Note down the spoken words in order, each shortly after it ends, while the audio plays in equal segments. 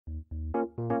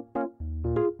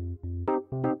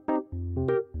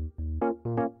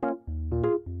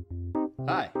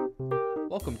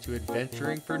to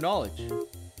Adventuring for Knowledge.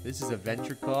 This is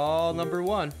Adventure Call number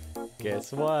 1.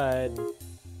 Guess what?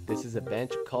 This is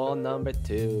Adventure Call number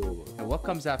 2. And what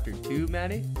comes after 2,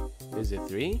 Manny? Is it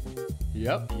 3?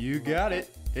 Yep, you got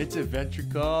it. It's Adventure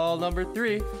Call number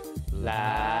 3.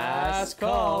 Last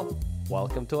call.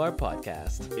 Welcome to our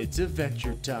podcast. It's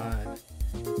adventure time.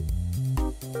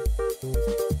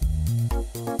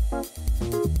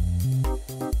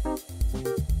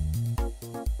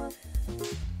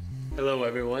 Hello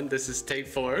everyone, this is take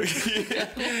 4.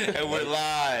 And we're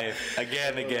live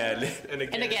again. And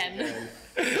again.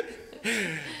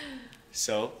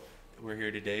 So, we're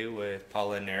here today with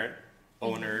Paula and Nairn,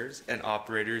 owners and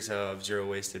operators of Zero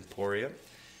Waste Emporium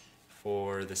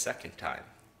for the second time.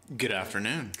 Good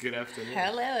afternoon. Good afternoon.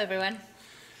 Hello, everyone.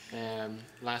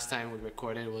 Last time we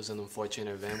recorded, it was an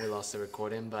unfortunate event. We lost the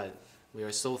recording, but we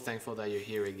are so thankful that you're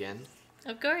here again.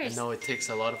 Of course. I know it takes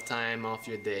a lot of time off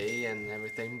your day and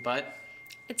everything, but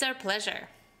It's our pleasure.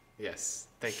 yes,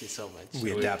 thank you so much.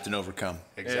 We adapt and overcome.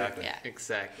 Exactly. Yeah.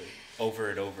 Exactly. Over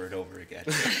and over and over again.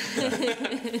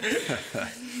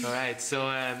 All right, so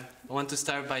I want to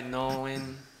start by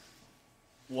knowing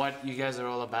what you guys are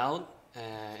all about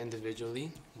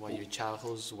individually, what your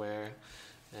childhoods were,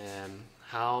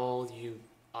 how you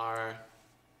are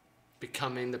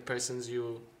becoming the persons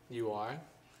you are.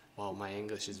 Wow, my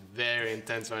English is very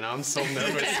intense right now. I'm so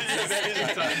nervous.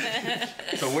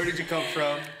 So, where did you come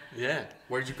from? Yeah.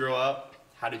 Where did you grow up?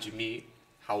 How did you meet?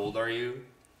 How old are you?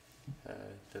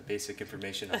 The basic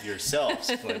information of yourselves.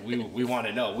 Like we want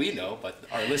to know. We know, but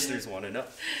our listeners want to know.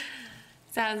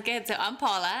 Sounds good. So I'm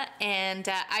Paula, and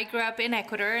I grew up in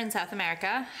Ecuador in South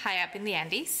America, high up in the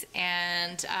Andes.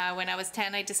 And when I was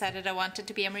 10, I decided I wanted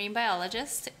to be a marine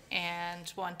biologist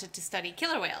and wanted to study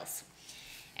killer whales.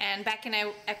 And back in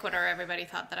Ecuador, everybody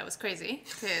thought that I was crazy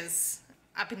because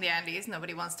up in the Andes,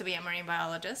 nobody wants to be a marine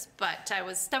biologist. But I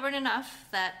was stubborn enough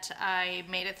that I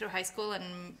made it through high school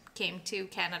and came to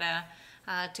Canada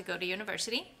to go to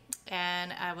university.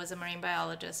 And I was a marine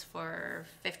biologist for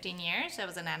 15 years. I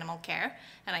was in animal care,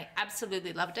 and I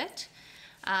absolutely loved it.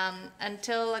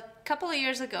 Until a couple of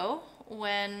years ago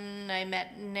when I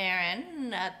met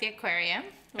Nairn at the aquarium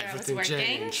where Everything I was working.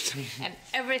 changed. And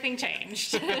everything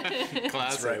changed.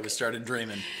 That's right. We started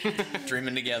dreaming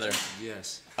together.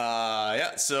 Yes.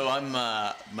 So I'm.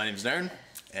 My name's Nairn,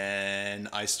 and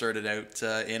I started out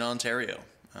in Ontario.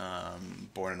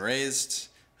 Born and raised.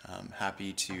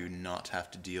 Happy to not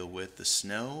have to deal with the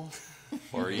snow,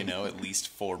 or at least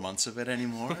 4 months of it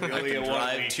anymore. I only can get 1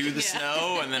 drive week. to the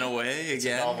snow and then away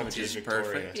again, which is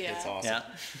perfect. Yeah. It's awesome.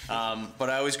 Yeah. But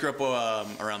I always grew up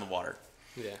around the water.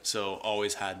 Yeah. So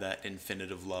always had that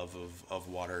infinitive love of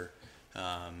water,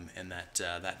 and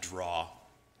that draw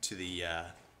to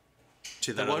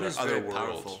that water's other very world.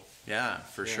 powerful. Yeah,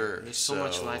 for Yeah, sure. There's so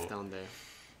much life down there.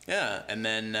 Yeah, and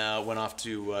then went off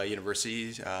to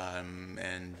university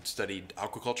and studied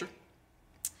aquaculture,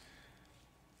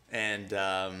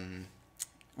 and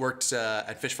worked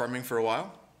at fish farming for a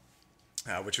while,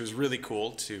 which was really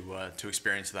cool to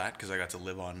experience that because I got to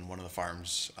live on one of the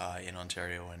farms in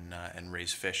Ontario and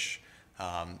raise fish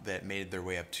that made their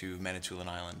way up to Manitoulin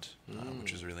Island,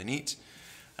 which was really neat.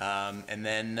 And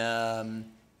then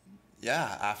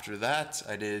after that,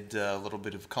 I did a little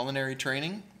bit of culinary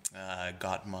training.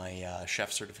 Got my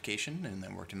chef certification and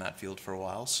then worked in that field for a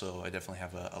while. So I definitely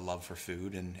have a love for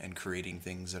food and creating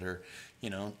things that are,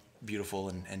 beautiful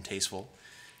and tasteful.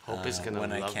 Hope is gonna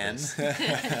when love I can. this.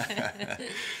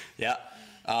 Yeah.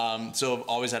 So I've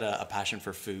always had a passion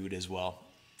for food as well,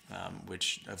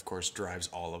 which of course drives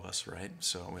all of us, right?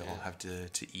 So we all have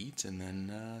to eat. And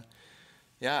then,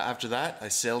 after that, I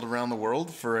sailed around the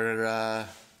world for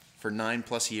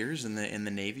 9+ years in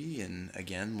the Navy, and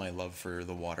again, my love for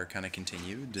the water kind of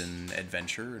continued and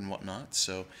adventure and whatnot.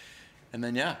 So, and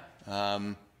then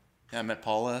I met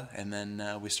Paula, and then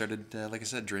we started, like I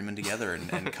said, dreaming together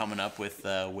and coming up with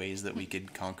ways that we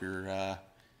could conquer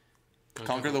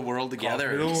the world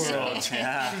together. So,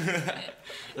 yeah,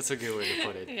 That's a good way to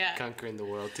put it. Yeah. Conquering the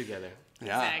world together.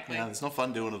 Exactly. Yeah, it's no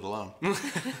fun doing it alone.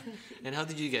 And how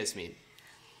did you guys meet?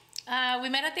 We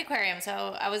met at the aquarium.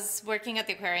 So I was working at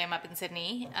the aquarium up in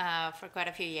Sydney for quite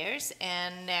a few years,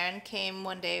 and Nairn came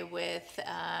one day with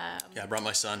I brought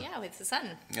my son. with the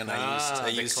son. And the I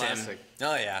used him. classic.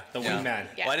 Oh yeah, The wingman.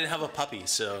 Yeah. Well, I didn't have a puppy,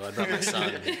 so I brought my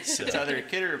son. So. It's either a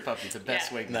kid or a puppy. It's the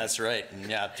best Yeah. wingman. That's right.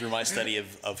 And through my study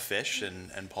of fish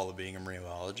and Paula being a marine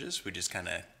biologist, we just kind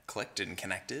of clicked and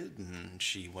connected. And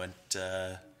she went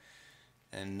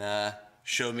and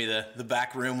showed me the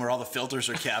back room where all the filters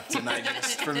are kept. And I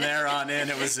just, from there on in,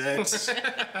 it was it.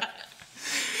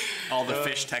 All the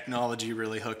fish technology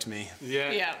really hooked me.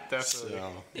 Yeah, Yeah. definitely.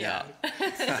 So, yeah.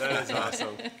 That is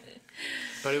awesome.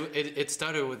 But it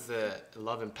started with the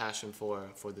love and passion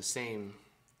for the same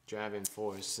driving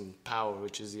force and power,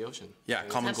 which is the ocean. Yeah,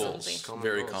 common Absolutely. goals. Common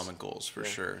Very goals. common goals for Yeah.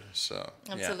 sure. So,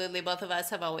 yeah. Absolutely. Both of us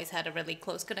have always had a really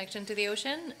close connection to the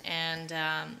ocean. And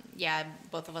yeah,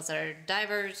 both of us are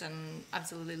divers and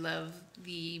absolutely love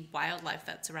the wildlife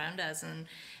that's around us. And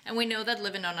we know that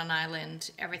living on an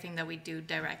island, everything that we do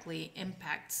directly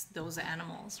impacts those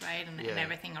animals, right? And Yeah.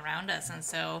 everything around us. And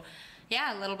so,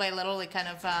 yeah, little by little, it kind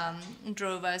of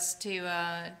drove us to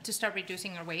start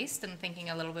reducing our waste and thinking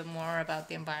a little bit more about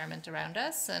the environment around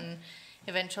us, and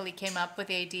eventually came up with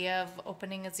the idea of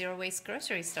opening a zero waste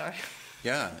grocery store.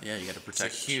 Yeah, you got to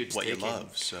protect huge what you taking.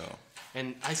 love. So,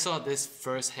 And I saw this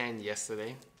firsthand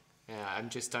yesterday. I'm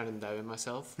just starting diving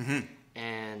myself.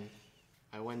 And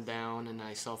I went down and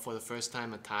I saw for the first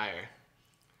time a tire.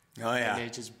 oh yeah, And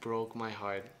it just broke my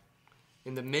heart.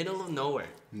 In the middle of nowhere.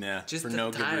 yeah, Just for a no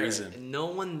good tire. reason. And no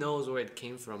one knows where it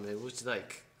came from. It was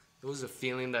like, it was a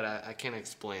feeling that I can't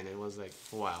explain. It was like,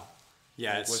 wow.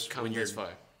 Yeah, Like, it's we've come when you're this far.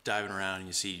 diving around and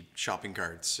you see shopping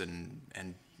carts and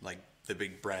like the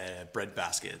big bread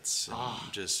baskets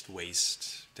and just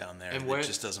waste down there And that where-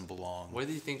 just doesn't belong. Where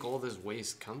do you think all this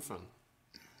waste come from?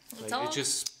 Like, all- it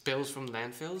just spills from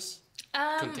landfills?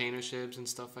 Container ships and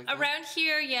stuff like that? Around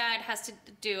here, yeah, it has to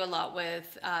do a lot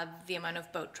with the amount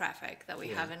of boat traffic that we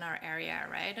Yeah. have in our area,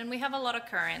 right? And we have a lot of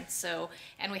currents,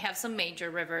 and we have some major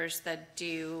rivers that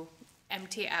do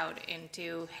empty out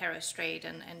into Harris Strait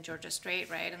and Georgia Strait,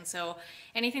 right? And so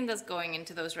anything that's going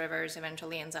into those rivers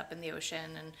eventually ends up in the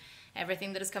ocean, and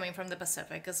everything that is coming from the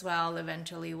Pacific as well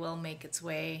eventually will make its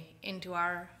way into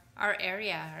our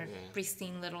area, our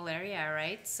pristine little area,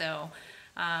 right? So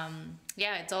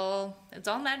yeah, it's all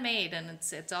man-made, and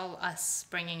it's all us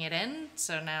bringing it in.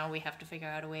 So now we have to figure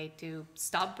out a way to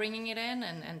stop bringing it in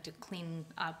and to clean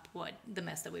up the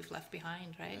mess that we've left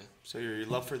behind, right? So your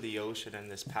love for the ocean and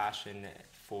this passion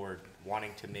for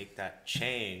wanting to make that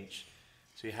change.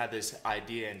 So you had this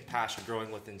idea and passion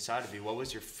growing within inside of you. What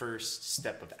was your first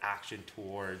step of action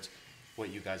towards what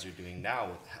you guys are doing now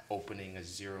with opening a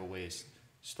zero waste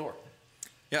store?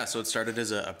 Yeah, so it started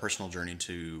as a personal journey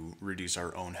to reduce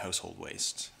our own household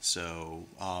waste. So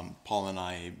Paul and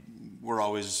I were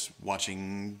always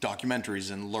watching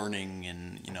documentaries and learning,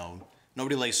 and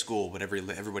nobody likes school, but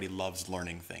everybody loves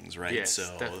learning things, right? Yes, so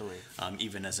definitely.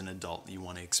 Even as an adult, you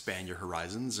want to expand your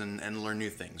horizons and learn new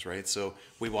things, right? So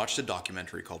we watched a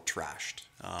documentary called Trashed.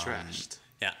 Trashed.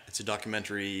 Yeah, it's a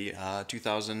documentary,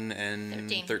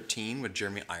 2013 with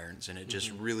Jeremy Irons, and it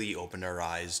just really opened our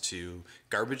eyes to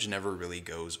garbage never really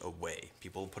goes away.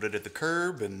 People put it at the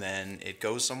curb and then it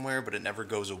goes somewhere, but it never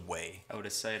goes away. Out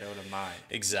of sight, out of mind.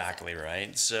 Exactly,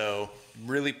 right? So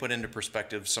really put into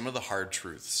perspective some of the hard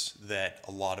truths that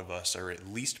a lot of us are at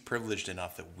least privileged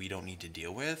enough that we don't need to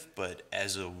deal with, but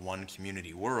as a one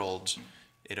community world,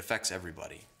 it affects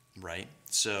everybody. Right.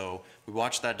 So we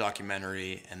watched that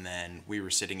documentary, and then we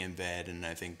were sitting in bed, and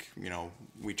I think,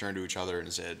 we turned to each other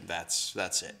and said, that's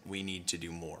it. We need to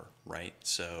do more. Right.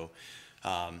 So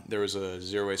there was a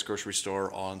zero waste grocery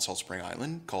store on Salt Spring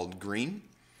Island called Green.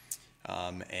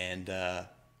 And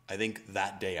I think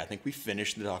that day, we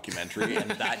finished the documentary, and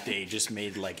that day just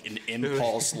made like an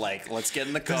impulse, like, let's get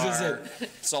in the car.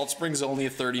 Salt Spring's only a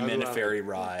 30-minute ferry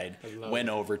ride. Went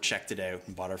over, checked it out,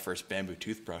 and bought our first bamboo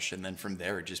toothbrush. And then from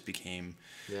there, it just became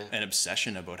an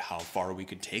obsession about how far we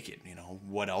could take it.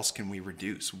 What else can we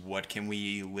reduce? What can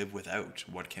we live without?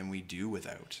 What can we do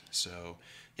without? So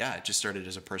yeah, it just started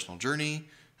as a personal journey.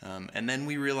 And then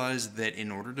we realized that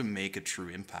in order to make a true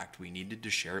impact, we needed to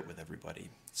share it with everybody.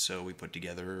 So we put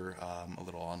together a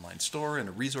little online store and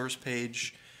a resource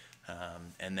page,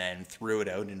 and then threw it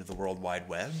out into the World Wide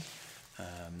Web.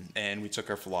 And we took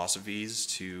our philosophies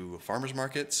to farmers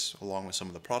markets, along with some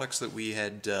of the products that we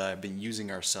had been using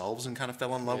ourselves and kind of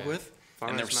fell in love with.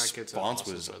 And the Farmers markets are response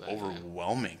awesome was for that,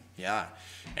 overwhelming. Yeah.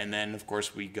 And then, of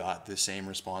course, we got the same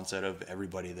response out of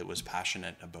everybody that was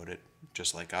passionate about it,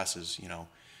 just like us, is,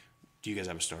 do you guys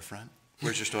have a storefront?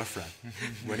 Where's your storefront?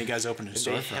 When are you guys opening a They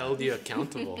storefront? held you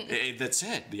accountable. That's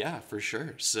it. Yeah, for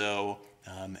sure. So,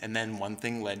 and then one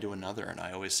thing led to another, and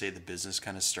I always say the business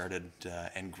kind of started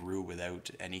and grew without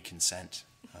any consent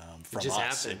from just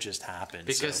us. happened. It just happened.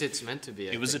 Because So it's meant to be.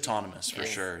 I it was think. autonomous for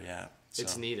sure. Yeah.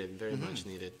 It's So- needed, very much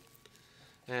needed.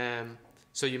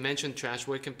 So you mentioned Trash.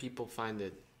 Where can people find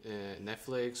it?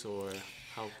 Netflix or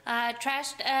how?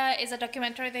 Trashed is a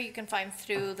documentary that you can find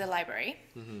through the library.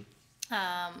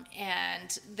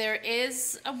 And there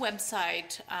is a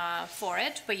website for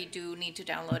it, but you do need to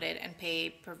download it and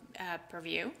pay per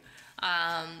view.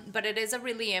 But it is a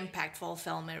really impactful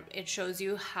film. It shows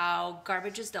you how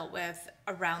garbage is dealt with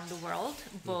around the world,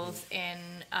 both in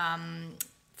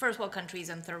first world countries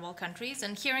and third world countries.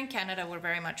 And here in Canada, we're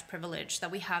very much privileged that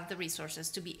we have the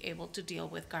resources to be able to deal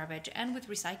with garbage and with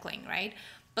recycling, right?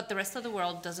 But the rest of the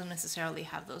world doesn't necessarily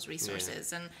have those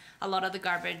resources. And a lot of the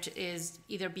garbage is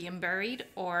either being buried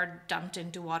or dumped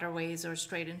into waterways or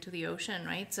straight into the ocean,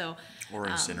 right? So Or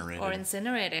incinerated. Or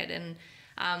incinerated. And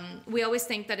we always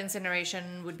think that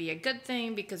incineration would be a good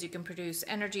thing because you can produce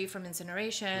energy from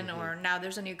incineration, or now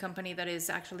there's a new company that is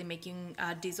actually making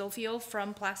diesel fuel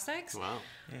from plastics. Wow.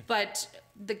 But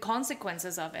the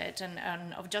consequences of it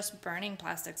and of just burning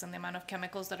plastics and the amount of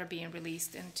chemicals that are being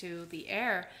released into the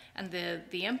air and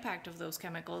the impact of those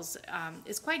chemicals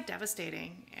is quite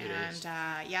devastating.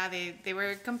 They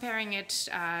were comparing it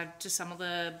to some of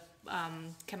the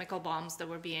chemical bombs that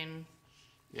were being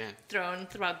thrown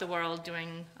throughout the world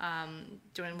during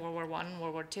World War I,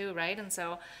 World War II, right? And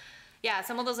so,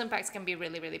 some of those impacts can be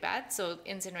really, really bad. So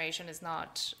incineration is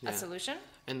not a solution.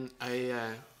 And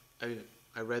I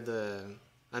read the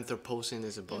Anthropocene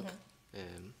is a book.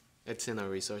 It's in our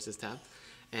resources tab,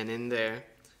 and in there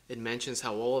it mentions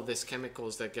how all of these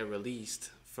chemicals that get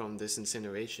released from this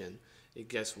incineration, it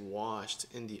gets washed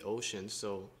in the ocean.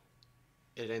 So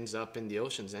it ends up in the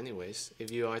oceans anyways.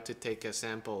 If you are to take a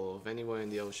sample of anywhere in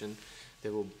the ocean,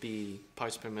 there will be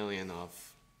parts per million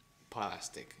of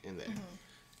plastic in there.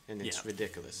 And it's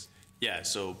ridiculous. Yeah,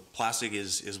 so plastic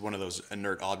is one of those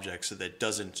inert objects that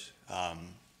doesn't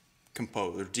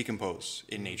decompose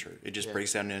in nature. It just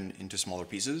breaks down into smaller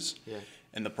pieces.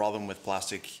 And the problem with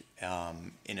plastic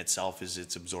in itself is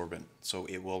it's absorbent. So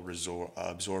it will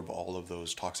absorb all of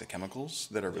those toxic chemicals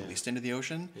that are released into the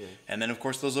ocean. And then, of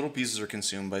course, those little pieces are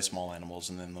consumed by small animals,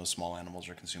 and then those small animals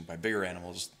are consumed by bigger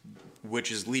animals,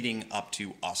 which is leading up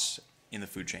to us in the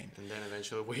food chain. And then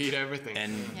eventually we eat everything.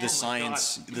 And the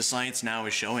science now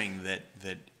is showing that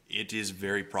it is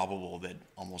very probable that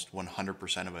almost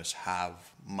 100% of us have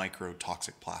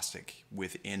microtoxic plastic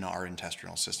within our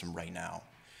intestinal system right now.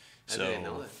 I didn't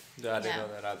know that. I didn't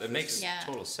know that. It makes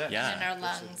total sense. Yeah. In our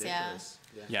lungs,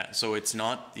 So it's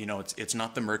not, it's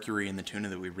not the mercury in the tuna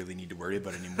that we really need to worry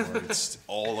about anymore. It's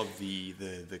all of the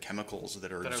chemicals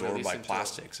that are absorbed by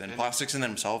plastics. And plastics in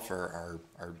themselves are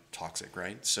toxic,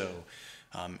 right? So,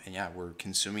 we're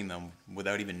consuming them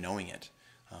without even knowing it.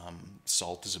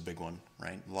 Salt is a big one,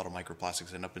 right? A lot of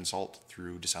microplastics end up in salt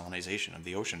through desalinization of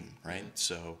the ocean, right?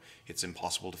 So it's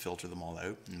impossible to filter them all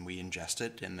out, and we ingest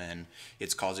it, and then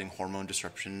it's causing hormone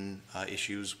disruption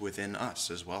issues within us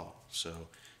as well. So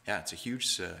it's a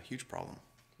huge problem.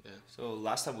 So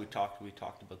last time we talked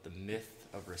about the myth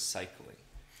of recycling.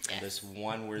 And this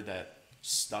one word that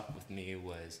stuck with me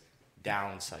was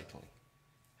downcycling.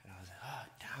 And I was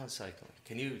like, downcycling.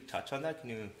 Can you touch on that? Can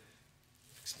you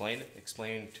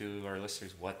explain to our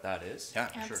listeners what that is? Yeah,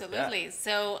 absolutely. Sure.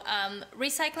 So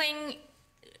recycling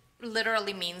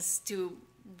literally means to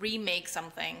remake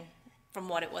something from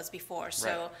what it was before.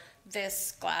 So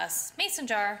this glass mason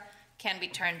jar can be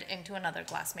turned into another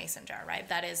glass mason jar, right?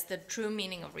 That is the true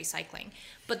meaning of recycling.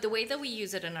 But the way that we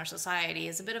use it in our society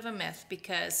is a bit of a myth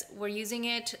because we're using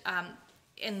it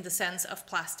in the sense of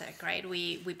plastic, right?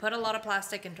 We put a lot of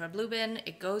plastic into our blue bin,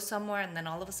 it goes somewhere, and then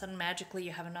all of a sudden magically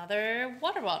you have another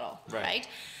water bottle, right?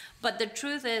 But the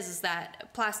truth is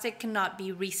that plastic cannot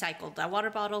be recycled. A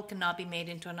water bottle cannot be made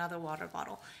into another water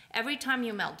bottle. Every time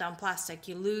you melt down plastic,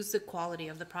 you lose the quality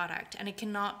of the product, and it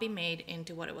cannot be made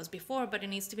into what it was before, but it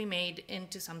needs to be made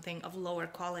into something of lower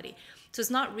quality. So it's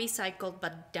not recycled,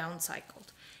 but downcycled.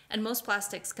 And most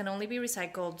plastics can only be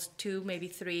recycled 2, maybe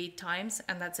 3 times,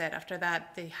 and that's it. After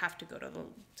that, they have to go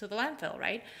to the landfill,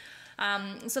 right?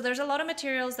 So there's a lot of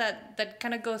materials that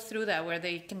kind of go through that, where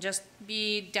they can just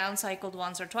be downcycled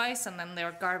once or twice, and then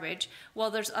they're garbage. Well,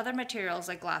 there's other materials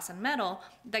like glass and metal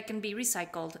that can be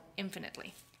recycled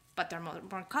infinitely, but they're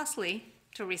more costly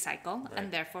to recycle,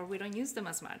 and therefore we don't use them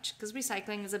as much, because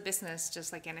recycling is a business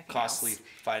just like anything costly else.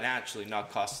 Financially, not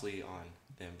costly on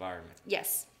the environment.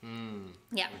 Yes.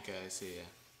 Yeah. Okay, I see. Yeah,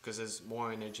 because it's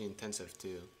more energy intensive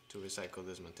to recycle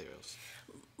these materials.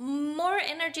 More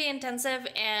energy intensive,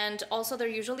 and also they're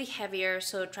usually heavier,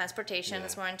 so transportation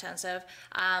is more intensive.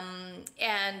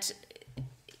 And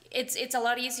it's a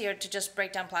lot easier to just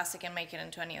break down plastic and make it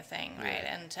into a new thing, right?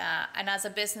 And as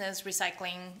a business,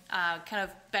 recycling kind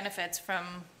of benefits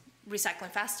from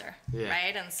recycling faster,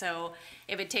 right? And so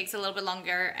if it takes a little bit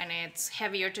longer and it's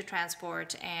heavier to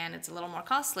transport and it's a little more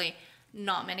costly,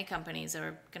 not many companies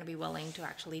are going to be willing to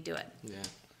actually do it.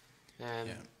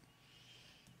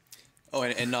 Oh,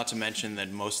 and not to mention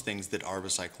that most things that are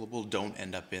recyclable don't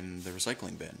end up in the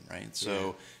recycling bin, right?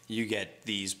 So you get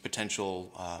these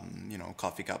potential,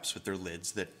 coffee cups with their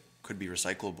lids that could be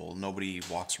recyclable. Nobody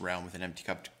walks around with an empty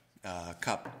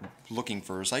cup looking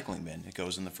for a recycling bin. It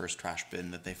goes in the first trash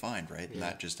bin that they find, right? And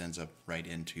that just ends up right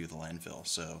into the landfill.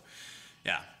 So,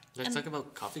 yeah. Let's talk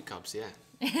about coffee cups, So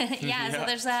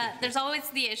there's always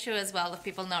the issue as well of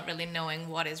people not really knowing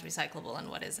what is recyclable and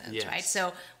what isn't, Yes. right?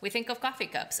 So we think of coffee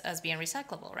cups as being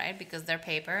recyclable, right? Because they're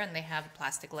paper and they have a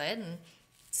plastic lid and it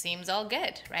seems all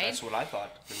good, right? That's what I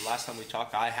thought. The last time we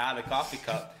talked, I had a coffee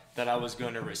cup that I was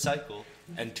going to recycle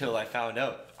until I found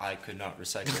out I could not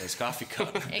recycle this coffee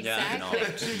cup. Exactly.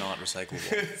 Yeah, not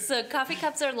recyclable. So coffee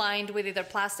cups are lined with either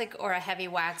plastic or a heavy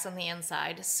wax on the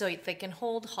inside so they can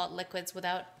hold hot liquids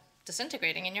without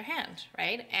disintegrating in your hand,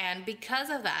 right? And because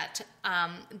of that,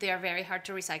 they are very hard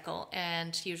to recycle,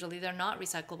 and usually they're not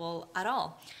recyclable at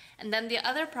all. And then the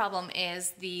other problem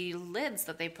is the lids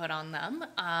that they put on them,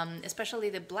 especially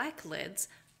the black lids,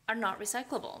 are not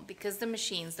recyclable because the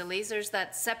machines, the lasers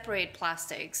that separate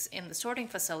plastics in the sorting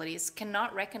facilities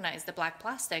cannot recognize the black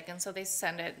plastic, and so they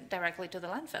send it directly to the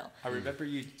landfill. I remember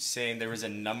you saying there was a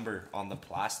number on the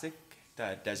plastic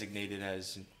that designated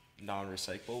as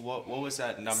non-recyclable. What was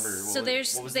that number? So there's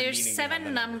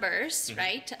 7 numbers,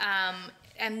 right?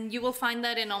 And you will find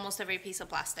that in almost every piece of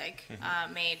plastic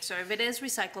made. So if it is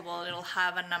recyclable, it'll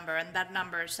have a number, and that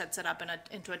number sets it up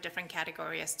into a different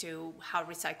category as to how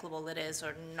recyclable it is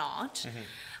or not.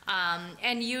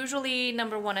 And usually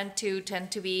number 1 and 2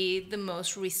 tend to be the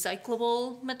most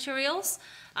recyclable materials.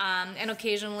 And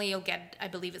occasionally you'll get, I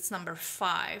believe it's number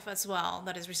 5 as well,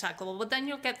 that is recyclable. But then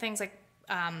you'll get things like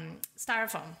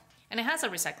styrofoam. And it has a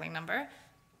recycling number,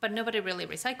 but nobody really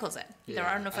recycles it. There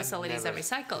are no facilities that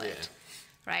recycle it,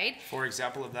 right? For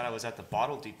example of that, I was at the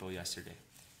bottle depot yesterday,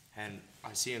 and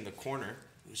I see in the corner,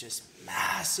 it was just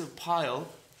massive pile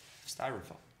of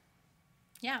styrofoam.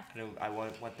 Yeah. And I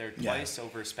went there twice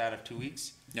over a span of 2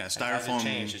 weeks. Yeah, It styrofoam. hasn't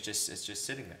changed. It's just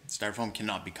sitting there. Styrofoam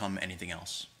cannot become anything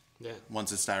else. Yeah.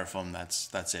 Once it's styrofoam,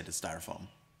 that's it. It's styrofoam.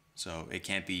 So it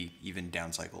can't be even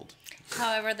downcycled.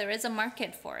 However, there is a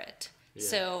market for it.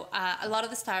 So a lot of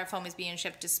the styrofoam is being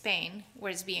shipped to Spain,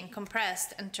 where it's being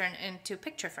compressed and turned into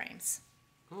picture frames.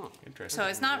 Oh, Interesting. So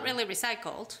it's not really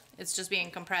recycled. It's just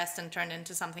being compressed and turned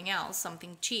into something else,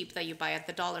 something cheap that you buy at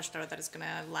the dollar store that is going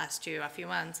to last you a few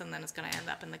months and then it's going to end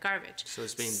up in the garbage. so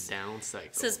it's being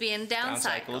downcycled. So it's being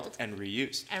downcycled and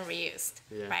reused. and reused,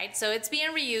 Yeah. right? So it's being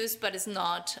reused, but it's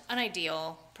not an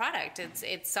ideal product.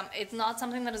 It's not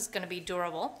something that is going to be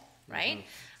durable, right?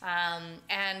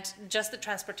 And just the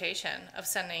transportation of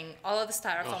sending all of the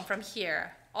styrofoam from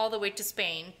here all the way to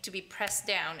Spain to be pressed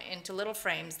down into little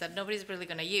frames that nobody's really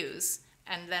going to use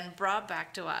and then brought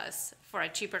back to us for a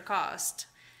cheaper cost.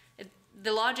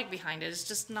 The logic behind it is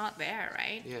just not there,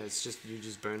 right? Yeah, it's just you're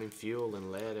just burning fuel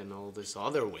and lead and all this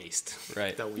other waste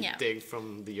Right. that we Yeah. dig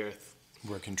from the earth.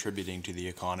 We're contributing to the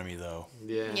economy, though.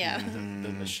 Yeah. Yeah.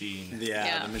 The machine.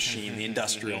 Yeah. The machine, the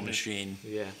industrial machine.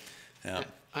 Yeah. Yeah.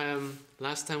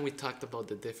 Last time we talked about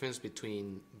the difference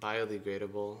between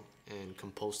biodegradable and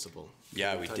compostable.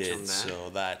 Yeah, Can we touch did. on that? So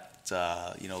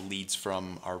that leads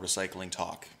from our recycling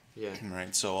talk. Yeah.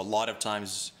 Right. So a lot of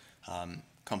times,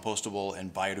 compostable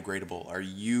and biodegradable are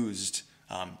used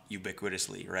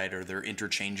ubiquitously, right? Or they're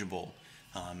interchangeable.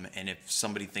 And if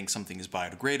somebody thinks something is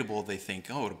biodegradable, they think,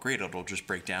 oh, great, it'll just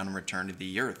break down and return to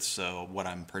the earth. So what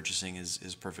I'm purchasing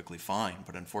is perfectly fine.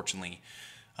 But unfortunately,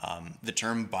 the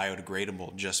term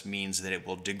biodegradable just means that it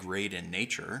will degrade in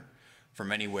nature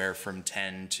from anywhere from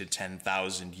 10 to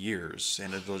 10,000 years,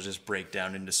 and it'll just break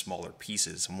down into smaller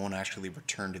pieces and won't actually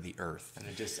return to the earth And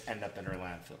it just end up in our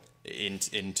landfill.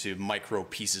 into micro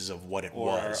pieces of what it Or,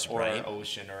 was, or right? our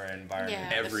ocean or our environment.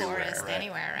 Yeah, Everywhere, the forest, right?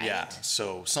 anywhere, right? Yeah,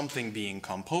 so something being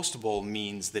compostable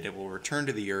means that it will return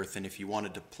to the earth, and if you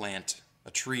wanted to plant a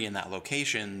tree in that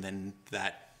location, then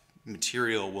that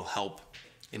material will help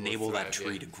enable that thrive,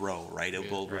 tree yeah. to grow, right? It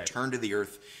will right. return to the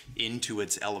earth into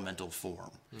its elemental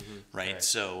form, right? Right.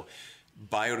 So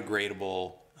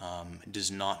biodegradable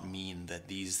does not mean that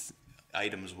these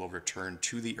items will return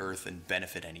to the earth and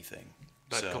benefit anything.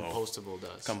 But So compostable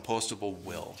does. compostable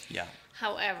will, yeah.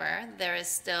 However, there is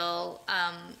still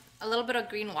a little bit of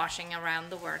greenwashing around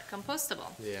the word compostable.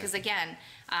 Yeah. Because again,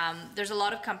 there's a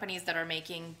lot of companies that are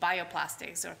making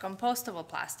bioplastics or compostable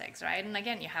plastics, right? And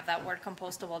again, you have that word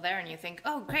compostable there and you think,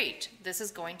 oh, great, this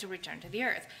is going to return to the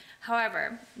earth.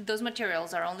 However, those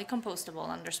materials are only compostable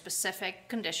under specific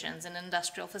conditions in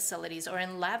industrial facilities or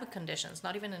in lab conditions,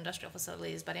 not even industrial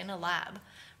facilities, but in a lab,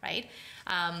 right?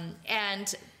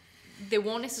 And they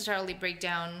won't necessarily break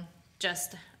down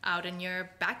just out in your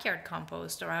backyard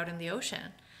compost or out in the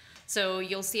ocean. So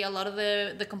you'll see a lot of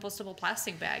the compostable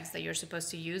plastic bags that you're supposed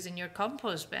to use in your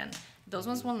compost bin. Those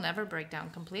ones will never break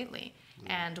down completely.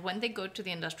 And when they go to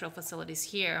the industrial facilities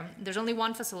here, there's only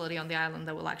one facility on the island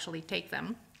that will actually take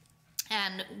them.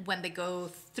 And when they go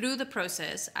through the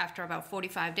process, after about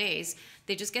 45 days,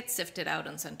 they just get sifted out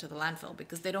and sent to the landfill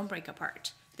because they don't break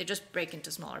apart. They just break into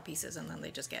smaller pieces and then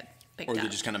they just get picked up. Or they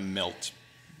just kind of melt,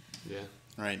 Yeah.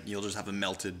 right? You'll just have a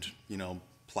melted,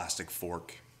 plastic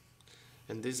fork.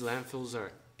 And these landfills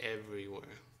are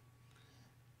everywhere.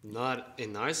 Not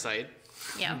in our site,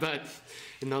 Yeah. but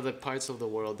in other parts of the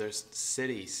world, there's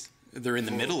cities. They're in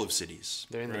the middle of cities.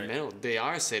 They're in the Right. middle. They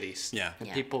are cities. Yeah. And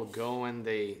Yeah. people go and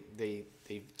they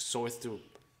sort through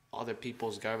other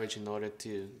people's garbage in order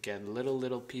to get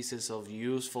little pieces of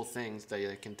useful things that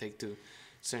they can take to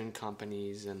certain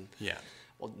companies. And Yeah.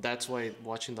 well, that's why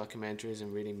watching documentaries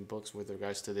and reading books with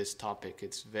regards to this topic,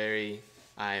 it's very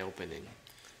eye-opening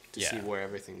to Yeah. see where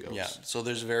everything goes. Yeah, so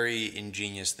there's very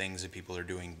ingenious things that people are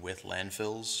doing with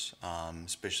landfills,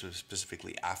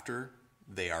 specifically after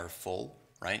they are full,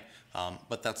 right?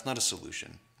 But that's not a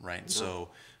solution, right?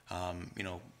 So,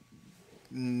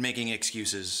 making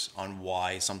excuses on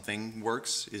why something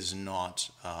works is not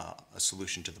a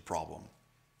solution to the problem,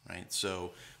 right?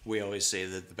 So we always say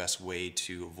that the best way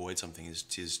to avoid something is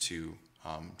to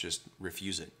just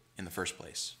refuse it in the first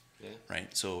place. Yeah.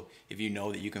 Right? So if you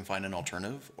know that you can find an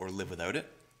alternative or live without it,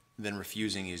 then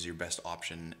refusing is your best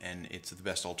option, and it's the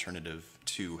best alternative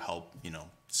to help,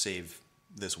 save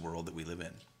this world that we live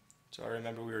in. So I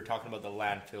remember we were talking about the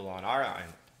landfill on our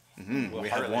island. We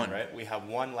have Heartland, one. right? We have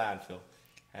one landfill,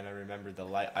 and I remember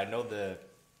I know the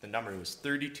number was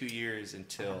 32 years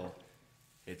until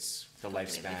it's the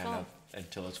lifespan full.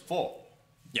 until it's full.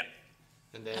 Yeah.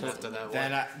 And then after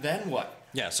that, Then what?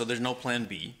 Yeah, so there's no plan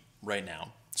B right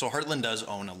now. So Heartland does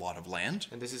own a lot of land.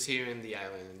 and this is here in the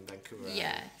island in Vancouver.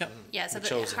 Yeah. Yep. Yeah, so the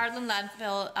Chosen. Heartland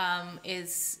landfill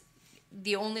is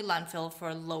the only landfill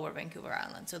for Lower Vancouver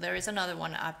Island. So there is another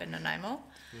one up in Nanaimo.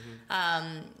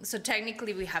 So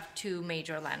technically we have two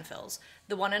major landfills.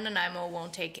 The one in Nanaimo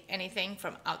won't take anything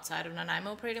from outside of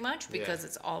Nanaimo pretty much because Yeah.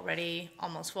 it's already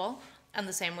almost full. And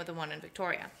the same with the one in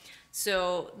Victoria.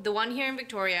 So the one here in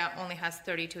Victoria only has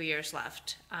 32 years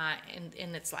left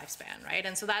in its lifespan, right?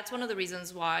 And so that's one of the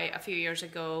reasons why a few years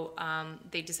ago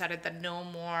they decided that no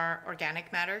more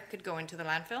organic matter could go into the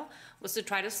landfill, was to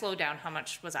try to slow down how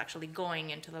much was actually going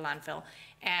into the landfill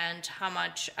and how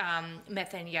much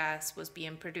methane gas was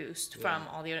being produced from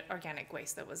all the organic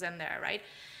waste that was in there, right?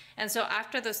 And so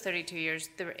after those 32 years,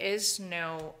 there is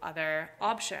no other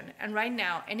option. And right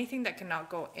now, anything that cannot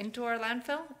go into our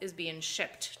landfill is being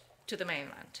shipped to the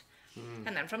mainland.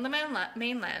 And then from the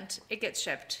mainland, it gets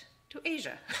shipped to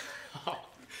Asia.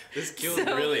 This kills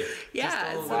So, Really?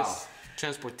 Yeah. all so- this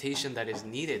transportation that is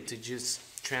needed to just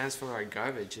transfer our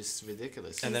garbage is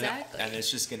ridiculous. And then Exactly. and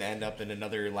it's just going to end up in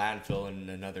another landfill in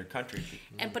another country.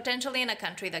 and potentially in a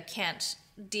country that can't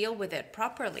deal with it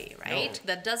properly, right?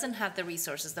 No. That doesn't have the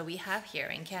resources that we have here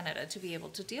in Canada to be able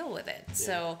to deal with it.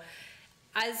 So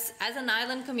as an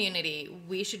island community,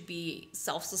 we should be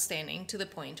self-sustaining to the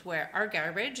point where our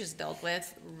garbage is dealt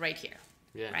with right here.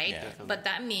 Yeah, Right? Yeah. definitely. But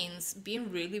that means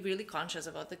being really, really conscious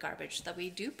about the garbage that we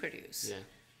do produce. Yeah.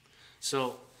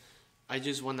 So I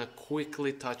just want to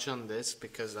quickly touch on this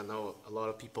because I know a lot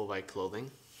of people buy clothing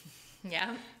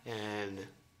Yeah. and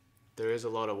there is a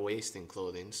lot of waste in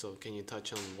clothing. So can you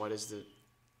touch on what is the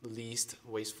least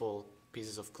wasteful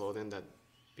pieces of clothing that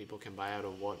people can buy out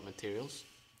of what materials?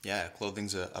 Yeah,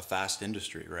 clothing's a fast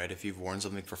industry, right? If you've worn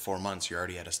something for 4 months, you're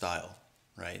already out of style,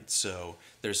 right? So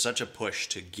there's such a push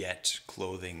to get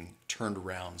clothing turned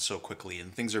around so quickly,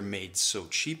 and things are made so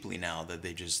cheaply now that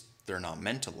they're not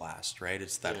meant to last, right?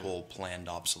 It's that Yeah. whole planned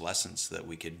obsolescence that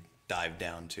we could dive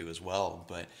down to as well.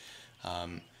 But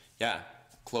yeah,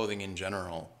 clothing in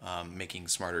general, making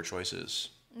smarter choices.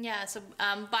 Yeah, so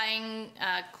buying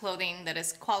clothing that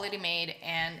is quality made,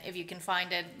 and if you can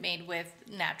find it, made with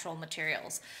natural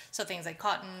materials. So things like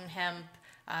cotton, hemp,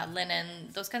 linen,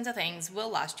 those kinds of things will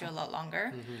last you a lot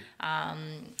longer.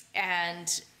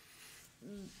 And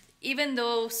even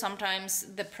though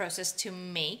sometimes the process to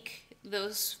make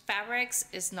those fabrics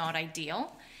is not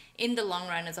ideal, in the long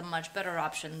run is a much better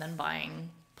option than buying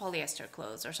polyester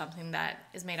clothes or something that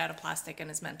is made out of plastic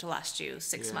and is meant to last you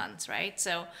 6 months, right?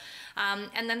 So,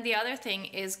 and then the other thing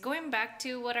is going back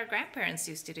to what our grandparents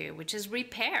used to do, which is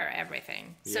repair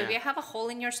everything. So if Yeah. you have a hole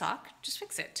in your sock, just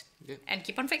fix it. Yeah. and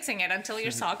keep on fixing it until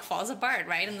your sock falls apart,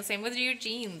 right? And the same with your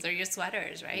jeans or your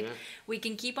sweaters, right? Yeah. We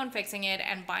can keep on fixing it,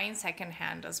 and buying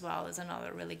secondhand as well is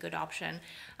another really good option.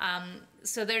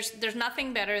 So there's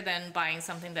nothing better than buying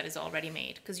something that is already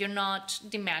made, because you're not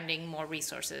demanding more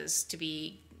resources to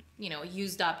be, you know,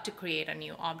 used up to create a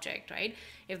new object, right?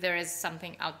 If there is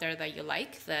something out there that you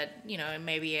like, that, you know,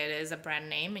 maybe it is a brand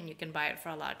name and you can buy it for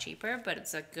a lot cheaper, but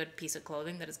it's a good piece of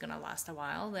clothing that is going to last a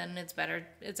while, then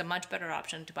it's a much better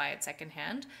option to buy it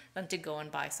secondhand than to go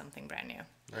and buy something brand new.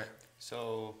 Right.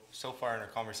 So far in our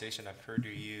conversation, I've heard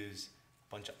you use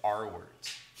a bunch of R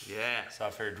words. Yeah. So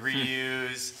I've heard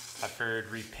reuse, I've heard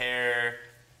repair,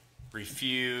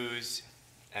 refuse,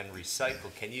 and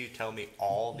recycle. Can you tell me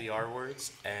all the R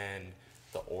words and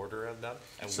the order of them,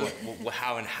 and So-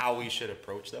 how we should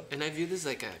approach them? And I view this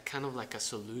like a kind of like a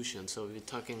solution. So we're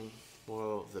talking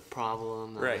more of the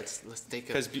problem. and Right. Let's take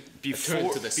a, Because a turn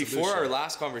before to the before solution. our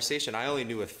last conversation, I only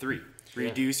knew of 3: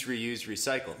 reduce, reuse,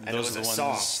 recycle, and it was a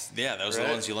song. Yeah, those are the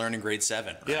right? ones you learn in grade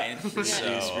 7, right? Yeah. Reduce,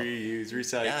 So, reuse,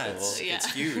 recycle. yeah,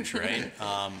 it's huge, right?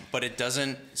 But it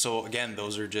doesn't. So again,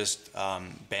 those are just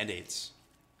band-aids,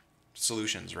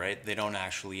 solutions, right? They don't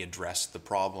actually address the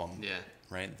problem. Yeah.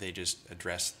 Right. They just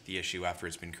address the issue after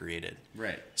it's been created.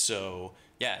 Right. So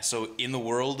yeah. So in the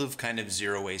world of kind of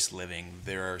zero waste living,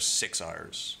 there are 6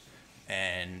 R's,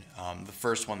 and the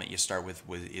first one that you start with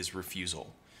is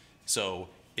refusal. So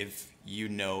if you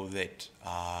know that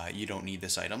you don't need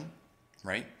this item,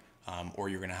 right, or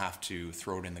you're going to have to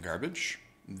throw it in the garbage,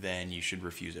 then you should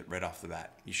refuse it right off the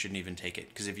bat. You shouldn't even take it,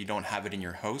 because if you don't have it in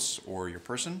your house or your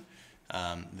person,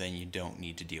 then you don't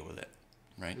need to deal with it,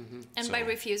 right? And So- by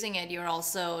refusing it, you're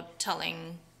also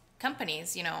telling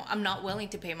companies, you know, I'm not willing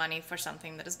to pay money for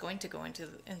something that is going to go into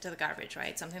the garbage,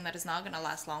 right? Something that is not going to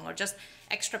last long, or just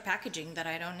extra packaging that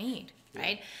I don't need,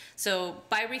 right? So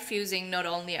by refusing, not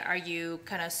only are you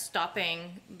kind of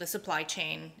stopping the supply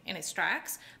chain in its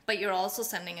tracks, but you're also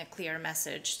sending a clear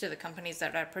message to the companies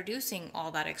that are producing all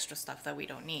that extra stuff that we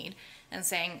don't need, and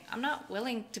saying, I'm not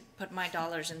willing to put my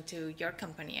dollars into your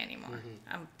company anymore.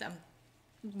 I'm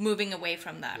moving away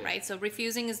from that, right? So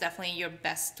refusing is definitely your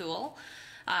best tool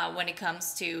when it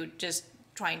comes to just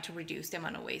trying to reduce the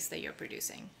amount of waste that you're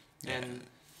producing. And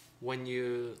when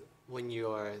you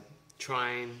are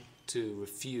trying to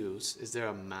refuse, is there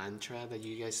a mantra that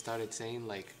you guys started saying,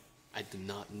 like, I do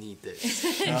not need this?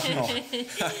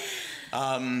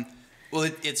 Well,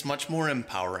 it's much more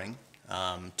empowering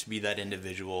to be that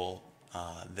individual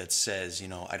that says, you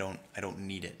know, I don't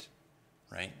need it,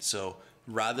 right? So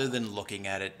rather than looking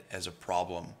at it as a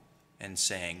problem and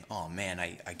saying, oh man,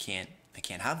 I can't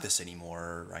have this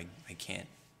anymore, or I can't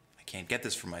get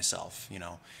this for myself, you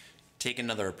know, take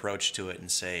another approach to it and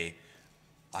say,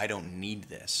 I don't need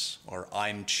this, or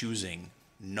I'm choosing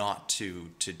not to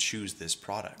choose this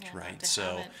product, Yeah, not right? to So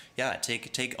have it. yeah,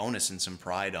 take onus and some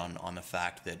pride on the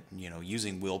fact that, you know,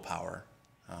 using willpower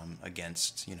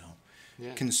against, you know,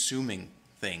 Yeah. consuming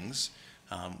things,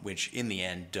 which in the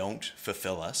end don't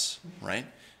fulfill us, right?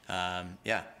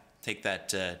 Yeah, take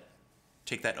that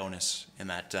onus and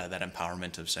that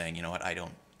empowerment of saying, you know what, I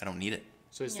don't need it.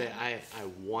 So it's that I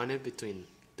want it between,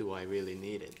 do I really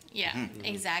need it? Yeah,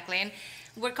 exactly. And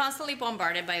we're constantly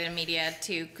bombarded by the media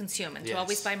to consume and to Yes.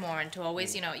 always buy more and to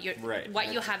always, you know, Right.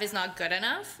 what you have is not good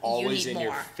enough. Always you in need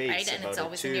your more, face right? And about it's it,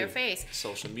 always in your too. face.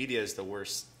 Social media is the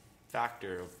worst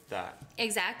factor of that.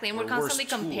 Exactly, and Or we're constantly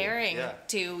worst tool, comparing yeah.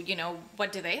 to, you know,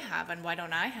 what do they have and why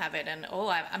don't I have it? And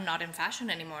I'm not in fashion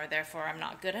anymore, therefore I'm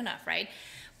not good enough, right?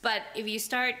 But if you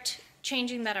start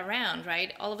changing that around,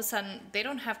 right, all of a sudden they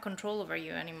don't have control over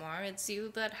you anymore. It's you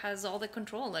that has all the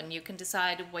control, and you can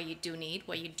decide what you do need,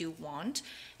 what you do want,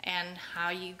 and how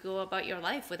you go about your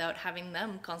life without having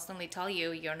them constantly tell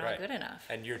you you're not Right. good enough.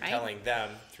 And you're right? telling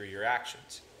them through your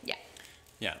actions. Yeah.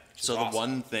 Yeah. So awesome. the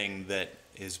one thing that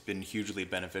has been hugely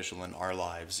beneficial in our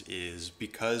lives is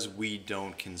because we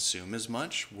don't consume as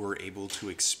much, we're able to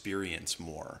experience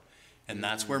more. And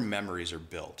that's where memories are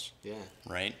built. Yeah.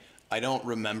 Right? I don't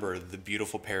remember the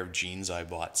beautiful pair of jeans I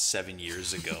bought 7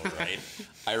 years ago, right?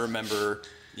 I remember,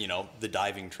 you know, the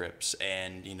diving trips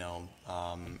and, you know,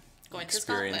 Going to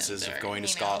experiences Scotland of going to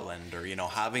or, you know. Scotland, or, you know,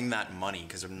 having that money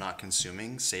because I'm not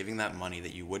consuming, saving that money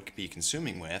that you would be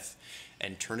consuming with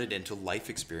and turn it into life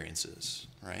experiences,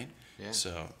 right? Yeah.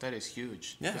 So, that is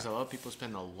huge. Yeah. Because a lot of people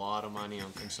spend a lot of money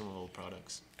on consumable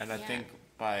products. And I Yeah. think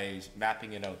by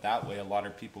mapping it out that way, a lot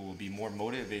of people will be more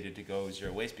motivated to go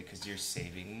zero waste because you're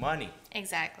saving money,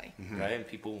 Exactly. right? And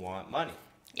people want money.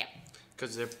 Yeah.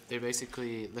 Because they're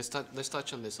basically, let's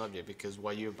touch on this subject, because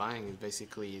what you're buying is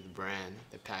basically the brand,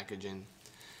 the packaging.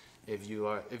 If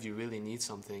you really need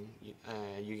something,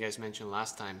 you guys mentioned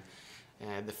last time,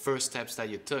 the first steps that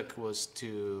you took was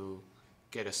to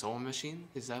get a sewing machine.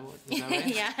 Is that right?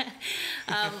 Yeah.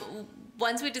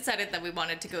 Once we decided that we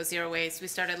wanted to go zero waste, we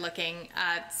started looking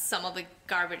at some of the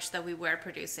garbage that we were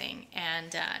producing.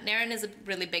 And Nairn is a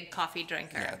really big coffee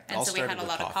drinker. Yeah, and so we had a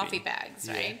lot of coffee coffee. bags,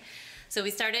 right? So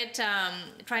we started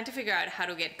trying to figure out how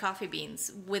to get coffee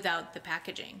beans without the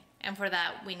packaging. And for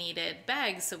that, we needed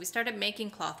bags. So we started making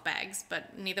cloth bags,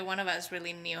 but neither one of us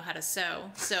really knew how to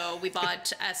sew. So we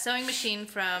bought a sewing machine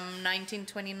from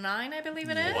 1929, I believe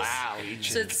it is. Wow.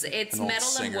 So it's An old metal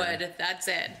and singer. wood. That's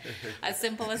it. As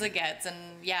simple as it gets. And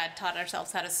yeah, taught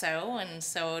ourselves how to sew and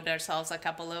sewed ourselves a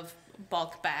couple of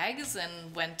bulk bags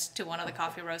and went to one of the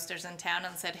coffee roasters in town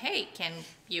and said, hey, can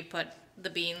you put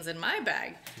the beans in my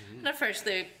bag? And at first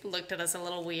they looked at us a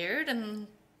little weird, and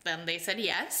then they said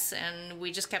yes, and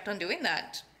we just kept on doing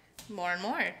that more and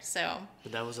more. So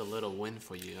But that was a little win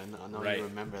for you. I know Right. you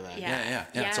remember that. Yeah,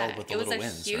 it's all about the it was little a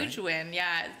wins, huge right? win.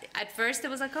 Yeah, at first it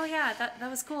was like, oh yeah, that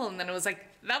was cool, and then it was like,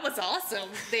 that was awesome.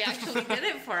 They actually did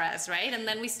it for us, right? And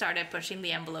then we started pushing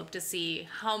the envelope to see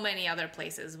how many other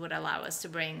places would allow us to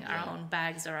bring our own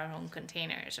bags or our own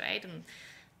containers, right? And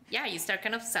yeah, you start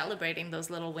kind of celebrating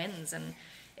those little wins, and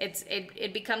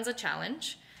it becomes a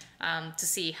challenge to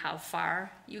see how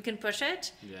far you can push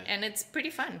it, and it's pretty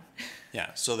fun.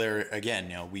 Yeah, so there again,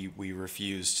 we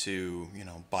refuse to,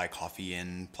 buy coffee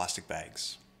in plastic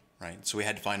bags, right? So we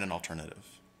had to find an alternative.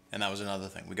 And that was another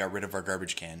thing. We got rid of our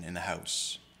garbage can in the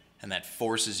house, and that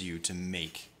forces you to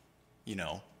make,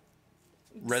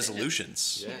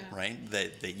 resolutions, Yeah. right? That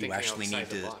you Thinking actually need outside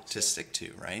the to, box, to yeah. stick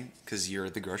to, right? Because you're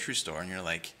at the grocery store and you're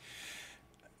like,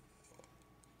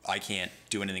 I can't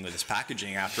do anything with this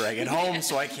packaging after I get home,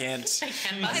 so I can't.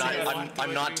 can't buy I'm not What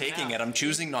do I do taking now? it. I'm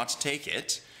choosing not to take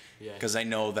it Yeah. because I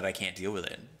know that I can't deal with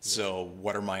it. So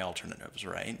what are my alternatives,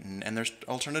 right? And there's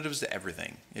alternatives to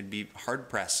everything. It'd be hard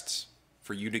pressed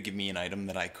for you to give me an item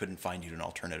that I couldn't find you an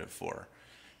alternative for,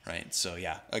 right? So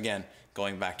yeah, again,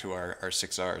 going back to our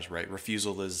 6 R's, right?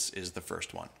 Refusal is the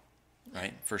first one,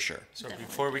 right? For sure. So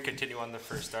before we continue on the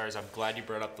first R's, I'm glad you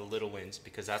brought up the little wins,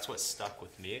 because that's what stuck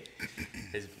with me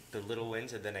is the little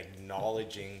wins and then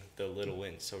acknowledging the little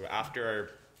wins. So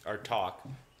after our talk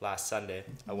last Sunday,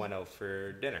 I went out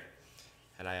for dinner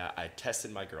and I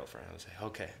tested my girlfriend. I was like,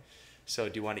 okay, so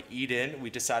do you want to eat in? We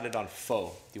decided on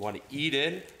pho. Do you want to eat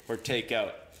in or take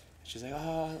out? She's like,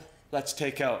 let's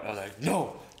take out. I was like,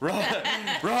 no, wrong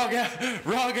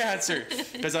answer.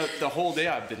 Because the whole day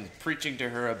I've been preaching to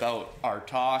her about our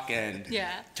talk and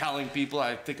telling people.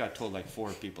 I think I told like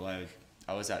 4 people.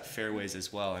 I was at Fairways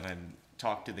as well, and I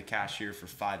talked to the cashier for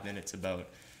 5 minutes about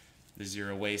the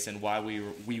zero waste and why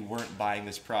we weren't buying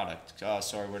this product. Oh,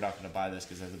 sorry, we're not going to buy this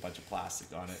because there's a bunch of plastic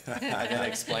on it. I then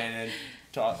explained and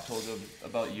told them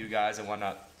about you guys and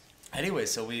whatnot. Anyway,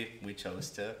 so we chose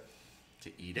to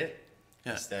eat it.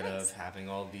 Yeah. Instead of having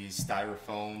all these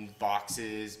styrofoam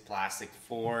boxes, plastic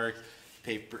fork,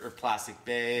 paper or plastic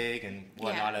bag and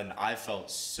whatnot. And I felt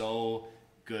so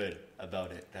good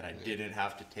about it that I didn't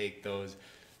have to take those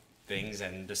things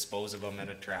and dispose of them in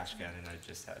a trash can, and I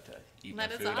just had to eat my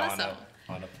food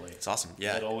on a plate. It's awesome.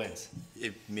 Yeah. Little wins.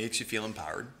 It makes you feel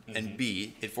empowered. And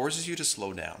B, it forces you to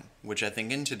slow down, which I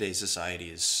think in today's society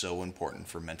is so important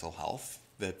for mental health.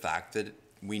 The fact that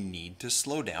we need to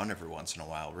slow down every once in a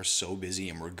while. We're so busy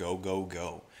and we're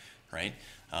go, right?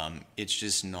 It's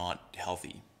just not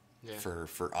healthy for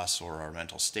us or our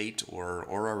mental state or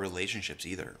our relationships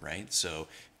either, right? So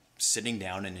sitting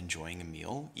down and enjoying a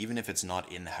meal, even if it's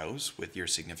not in the house with your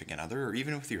significant other or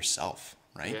even with yourself,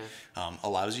 right?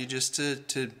 Allows you just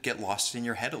to get lost in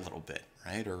your head a little bit,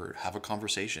 right? Or have a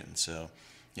conversation. So,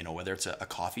 whether it's a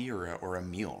coffee or a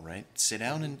meal, right? Sit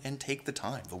down and take the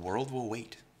time. The world will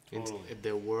wait.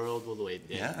 The world will wait.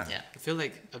 Yeah. I feel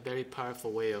like a very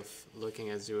powerful way of looking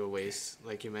at zero waste,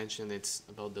 like you mentioned, it's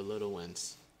about the little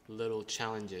wins, little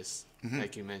challenges,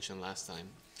 like you mentioned last time.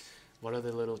 What are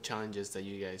the little challenges that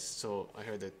you guys? So I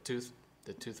heard the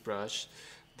toothbrush,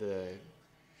 the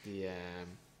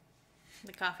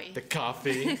coffee. the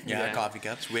coffee. Yeah, coffee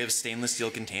cups. We have stainless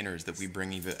steel containers that we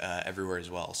bring everywhere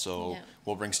as well. So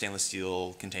we'll bring stainless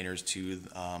steel containers to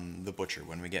the butcher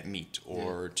when we get meat,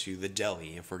 or to the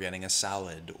deli if we're getting a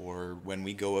salad, or when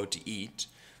we go out to eat,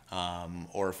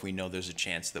 or if we know there's a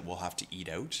chance that we'll have to eat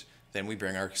out, then we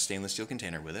bring our stainless steel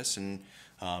container with us. And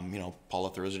Paula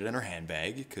throws it in her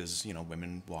handbag because,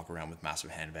 women walk around with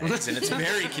massive handbags and it's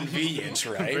very convenient,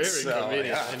 right? Very convenient.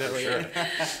 Yeah, I know, for sure.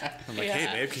 I'm like,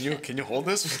 hey, babe, can you hold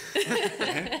this?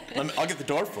 I'll get the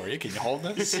door for you. Can you hold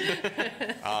this?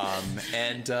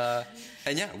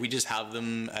 And yeah, we just have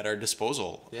them at our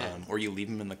disposal, or you leave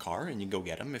them in the car and you go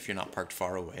get them if you're not parked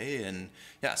far away. And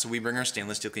yeah, so we bring our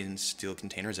stainless steel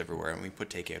containers everywhere, and we put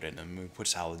takeout in them. We put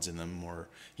salads in them, or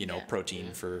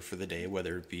protein for the day,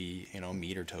 whether it be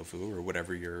meat or tofu or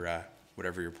whatever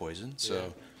your poison.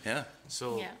 So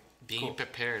So being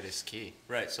prepared is key.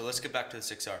 Right. So let's get back to the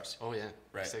 6 R's. Oh yeah.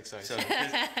 Right. 6 R's. So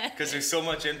because there's so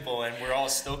much info, and we're all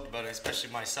stoked about it,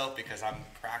 especially myself because I'm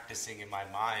practicing in my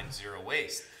mind zero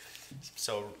waste.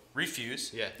 So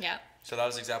refuse. Yeah. Yeah. So that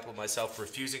was an example of myself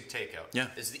refusing takeout. Yeah.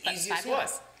 Is the That's easiest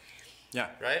fabulous. one. yeah,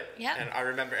 Right? Yeah. And I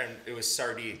remember, and it was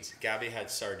sardines. Gabby had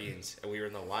sardines, and we were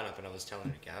in the lineup, and I was telling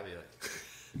her, Gabby, like,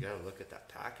 you gotta look at that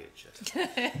package.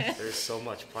 There's so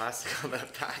much plastic on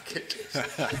that package.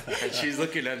 And she's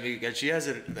looking at me, and she has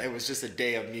it was just a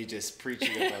day of me just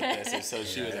preaching about this, and so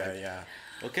she was like,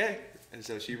 okay. And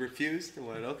so she refused and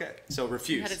went, okay. So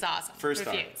refuse. That is awesome. First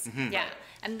time. Refuse. Yeah.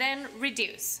 And then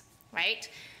reduce, right?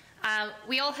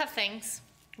 We all have things.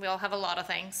 We all have a lot of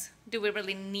things. Do we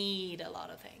really need a lot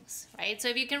of things, right? So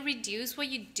if you can reduce what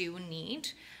you do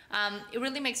need, it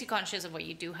really makes you conscious of what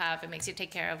you do have. It makes you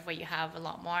take care of what you have a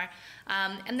lot more.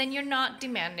 And then you're not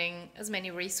demanding as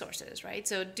many resources, right?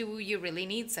 So do you really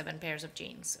need 7 pairs of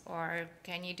jeans? Or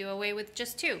can you do away with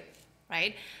just 2?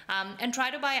 Right? And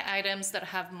try to buy items that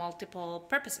have multiple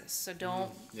purposes. So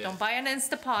don't buy an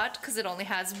Instapot because it only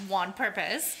has one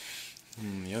purpose.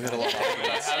 You'll get a lot of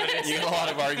arguments. You get a lot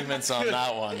of arguments on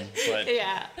that one, but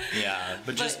Yeah.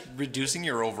 but just reducing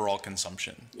your overall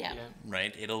consumption, Yeah.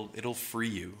 right? It'll free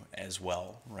you as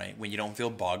well, right? When you don't feel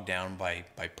bogged down by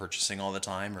purchasing all the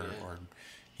time, or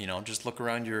just look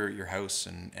around your house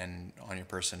and on your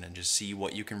person and just see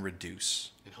what you can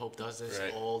reduce. And Hope does this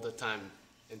Right. all the time.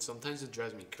 And sometimes it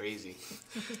drives me crazy.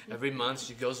 Every month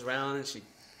she goes around and she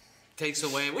takes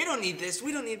away, we don't need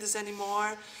this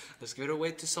anymore. Let's give it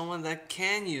away to someone that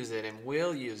can use it and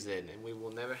will use it, and we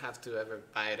will never have to ever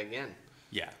buy it again.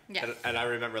 Yeah. And I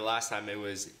remember last time it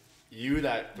was you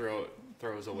that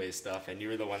throws away stuff, and you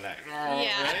were the one that,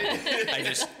 Yeah.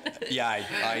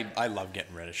 right? I love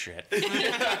getting rid of shit.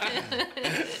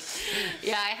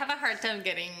 Yeah, I have a hard time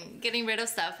getting rid of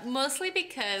stuff, mostly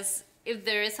because if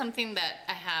there is something that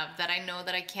I have that I know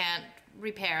that I can't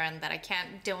repair and that I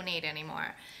can't donate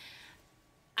anymore,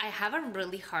 I have a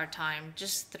really hard time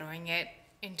just throwing it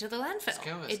into the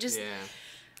landfill. It just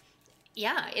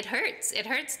it hurts. It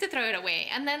hurts to throw it away.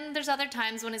 And then there's other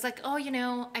times when it's like, oh,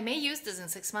 I may use this in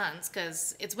 6 months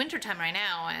because it's wintertime right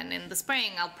now, and in the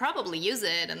spring I'll probably use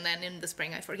it, and then in the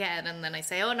spring I forget, and then I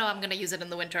say, oh no, I'm gonna use it in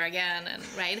the winter again, and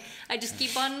right? I just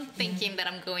keep on thinking that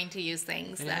I'm going to use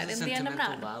things that in the end I'm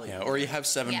not. Yeah, or you have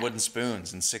 7 wooden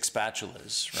spoons and 6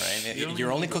 spatulas, right?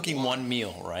 You're only cooking one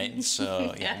meal, right?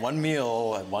 So one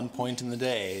meal at one point in the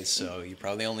day, so you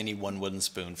probably only need 1 wooden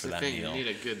spoon for that meal. You need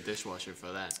a good dishwasher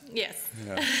for that. Yes.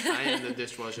 Yeah. I am the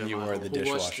dishwasher. You are the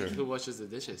dishwasher. Who washes the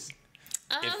dishes?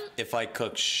 If I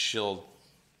cook, she'll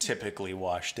typically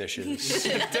wash dishes.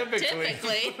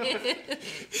 Typically.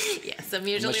 Yes, I'm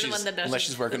usually the one that does. Unless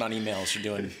she's working on emails or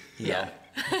doing,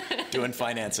 doing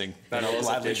financing. Then I'll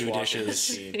gladly do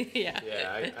dishes. Yeah.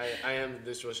 Yeah, I am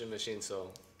the dishwashing machine,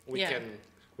 so we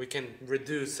can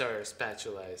reduce our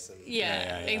spatulas. And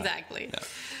Yeah, exactly.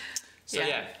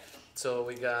 Yeah. So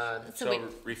we got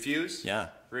Refuse. Yeah.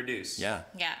 Reduce. Yeah.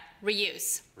 Yeah,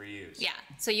 reuse. Reuse. Yeah,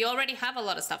 so you already have a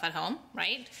lot of stuff at home,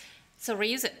 right? So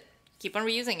reuse it. Keep on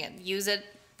reusing it. Use it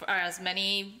for as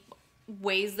many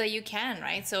ways that you can,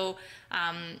 right? So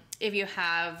if you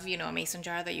have, a mason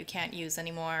jar that you can't use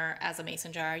anymore as a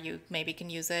mason jar, you maybe can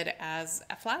use it as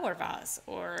a flower vase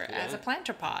or as a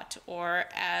planter pot or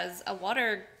as a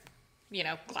water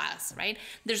glass, right?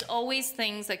 There's always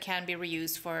things that can be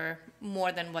reused for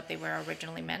more than what they were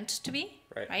originally meant to be,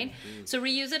 right? Mm-hmm. So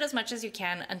reuse it as much as you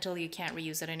can until you can't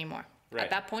reuse it anymore. Right. At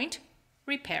that point,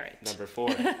 repair it. Number 4.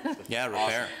 Yeah,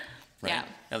 repair. Right? Yeah.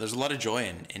 Now, there's a lot of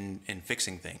joy in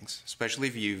fixing things, especially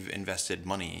if you've invested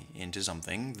money into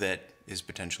something that is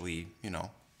potentially,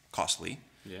 costly.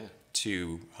 Yeah.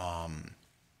 To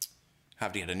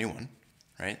have to get a new one,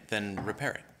 right? Then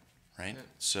repair it, right? Yeah.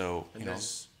 So, And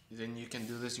then you can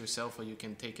do this yourself, or you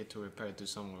can take it to repair it to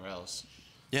somewhere else.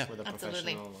 Yeah. With a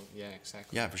Absolutely. professional. Yeah,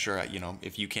 exactly. Yeah, for sure.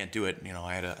 If you can't do it,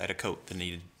 I had a coat that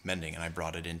needed mending, and I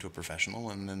brought it into a professional,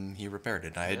 and then he repaired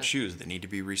it. I had shoes that need to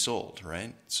be resoled,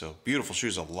 right? So beautiful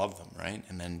shoes, I love them, right?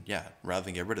 And then rather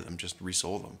than get rid of them, just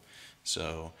resole them.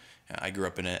 So, I grew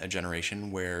up in a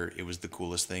generation where it was the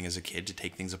coolest thing as a kid to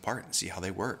take things apart and see how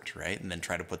they worked, right? And then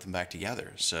try to put them back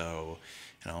together. So,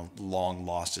 long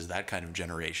lost is that kind of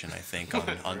generation, I think,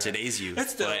 on today's youth.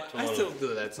 I still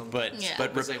do that sometimes.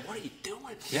 But It's like, what are you doing?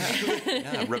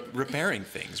 repairing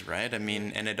things, right? I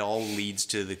mean, and it all leads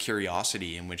to the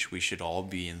curiosity in which we should all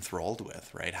be enthralled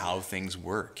with, right? How things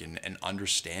work and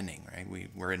understanding, right?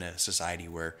 We're in a society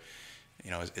where,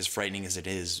 as frightening as it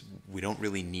is, we don't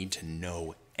really need to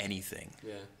know anything.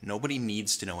 Yeah. Nobody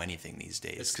needs to know anything these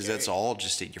days It's because that's scary. all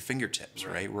just at your fingertips,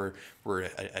 right? We're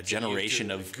a generation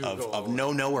YouTube, of Google.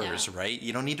 no-knowers, Yeah. right?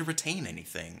 You don't need to retain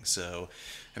anything. So,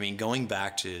 I mean, going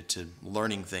back to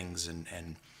learning things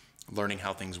and learning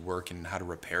how things work and how to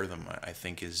repair them, I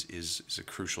think is a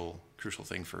crucial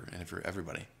thing for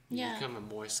everybody. You Yeah. become a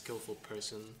more skillful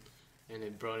person, and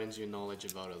it broadens your knowledge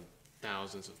about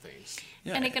thousands of things.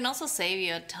 Yeah. And it can also save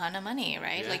you a ton of money,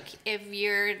 right? Yeah. Like if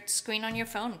your screen on your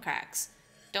phone cracks,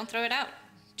 don't throw it out.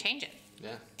 Change it. Yeah.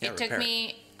 Yeah, It took repair it.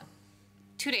 me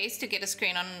 2 days to get a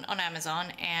screen on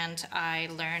Amazon, and I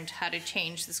learned how to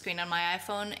change the screen on my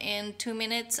iPhone in 2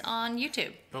 minutes on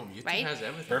YouTube. Boom, YouTube right? has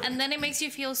everything. And then it makes you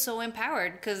feel so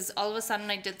empowered because all of a sudden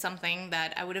I did something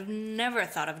that I would have never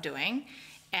thought of doing,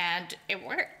 and it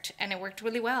worked, and it worked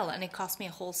really well, and it cost me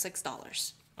a whole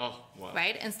 $6, Oh, wow.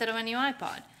 right? Instead of a new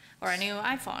iPod or a new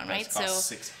iPhone, right? It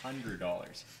costs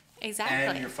 $600. Exactly.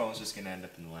 And your phone's just going to end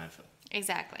up in the landfill.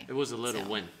 Exactly. It was a little So-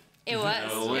 win. It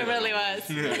was. It really was.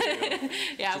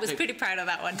 Yeah, I was take- pretty proud of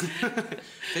that one.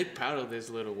 Take proud of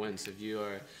these little wins. If you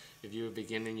are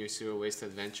beginning your zero waste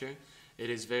adventure,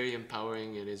 it is very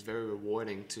empowering. It is very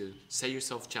rewarding to set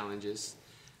yourself challenges,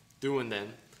 doing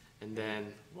them, and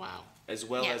then wow. As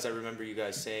well Yeah. as I remember you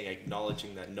guys saying,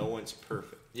 acknowledging that no one's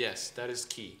perfect. Yes, that is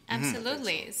key.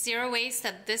 Absolutely. Zero waste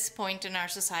at this point in our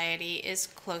society is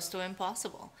close to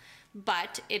impossible,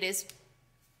 but it is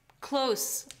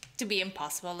close to be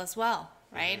impossible as well,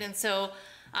 right? And so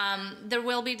there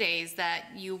will be days that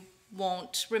you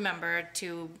won't remember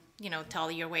to, tell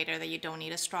your waiter that you don't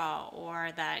need a straw,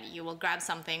 or that you will grab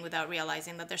something without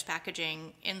realizing that there's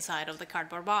packaging inside of the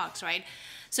cardboard box, right?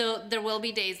 So there will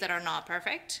be days that are not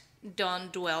perfect.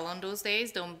 Don't dwell on those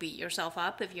days. Don't beat yourself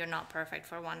up if you're not perfect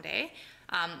for one day.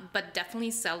 But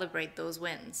definitely celebrate those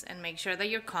wins and make sure that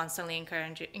you're constantly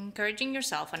encouraging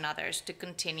yourself and others to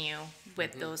continue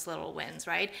with those little wins,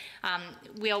 right?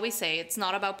 We always say it's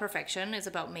not about perfection, it's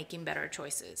about making better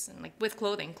choices. And like with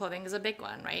clothing is a big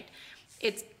one, right?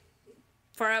 It's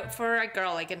for a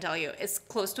girl, I can tell you, it's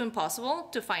close to impossible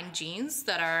to find jeans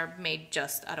that are made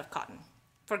just out of cotton.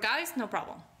 For guys, no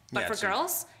problem. But Yeah, for so-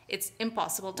 girls, it's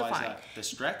impossible to Why is find. that? The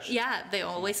stretch? Yeah, they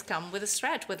always come with a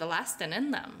stretch, with elastin in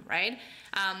them, right?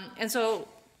 And so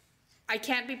I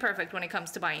can't be perfect when it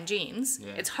comes to buying jeans.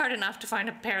 Yeah. It's hard enough to find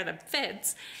a pair that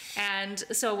fits. And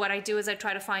so what I do is I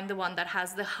try to find the one that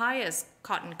has the highest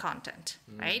cotton content,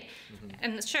 right?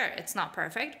 And sure, it's not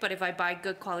perfect, but if I buy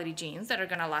good quality jeans that are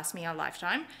gonna last me a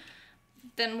lifetime,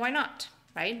 then why not,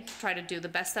 right? Try to do the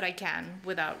best that I can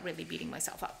without really beating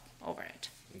myself up over it.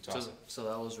 It's So, awesome. so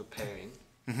that was repairing.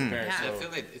 Fair, Yeah. I so- feel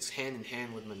like it's hand in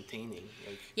hand with maintaining.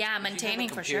 Like, Yeah, if maintaining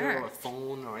you have a for computer sure. Or a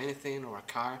phone or anything or a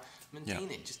car,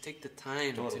 maintain it. Just take the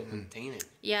time to maintain it.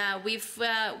 Yeah,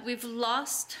 we've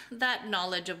lost that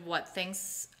knowledge of what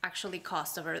things actually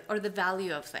cost or the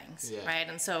value of things, Yeah. right?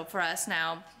 And so for us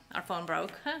now, our phone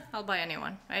broke. I'll buy a new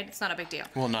one, right? It's not a big deal.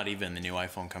 Well, not even the new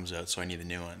iPhone comes out, so I need the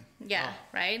new one. Yeah,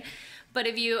 right? But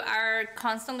if you are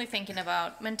constantly thinking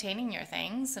about maintaining your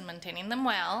things and maintaining them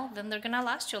well, then they're going to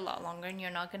last you a lot longer and you're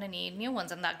not going to need new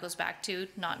ones. And that goes back to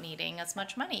not needing as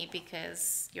much money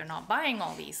because you're not buying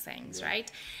all these things, right?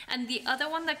 And the other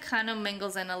one that kind of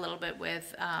mingles in a little bit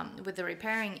with the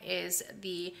repairing is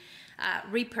the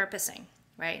repurposing,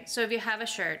 right? So if you have a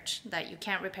shirt that you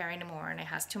can't repair anymore and it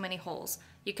has too many holes,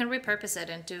 you can repurpose it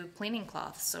into cleaning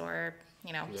cloths or,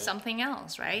 something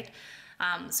else, right?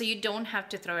 So you don't have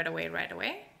to throw it away right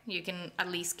away. You can at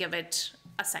least give it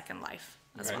a second life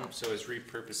as Right. well. So is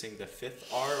repurposing the fifth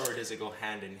R, or does it go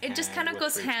hand in hand? It just kind of with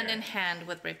goes hand repair? in hand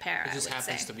with repair. It just I would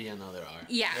happens say. to be another R.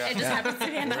 Yeah, it just happens to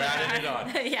be another. adding it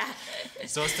on. Yeah.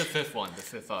 So what's the fifth one? The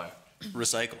fifth R.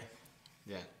 Recycle.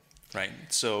 Yeah. Right.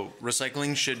 So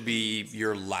recycling should be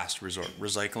your last resort.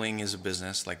 Recycling is a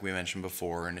business, like we mentioned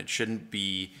before, and it shouldn't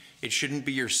be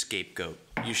your scapegoat.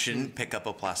 You shouldn't pick up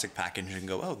a plastic package and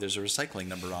go, oh, there's a recycling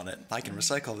number on it. I can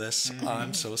recycle this.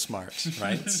 I'm so smart.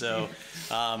 Right. So,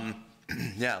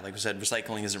 yeah, like we said,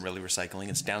 recycling isn't really recycling.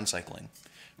 It's downcycling.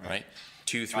 Right.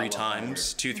 Two, three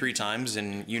times,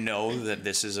 and you know that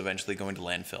this is eventually going to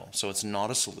landfill. So it's not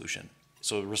a solution.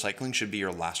 So recycling should be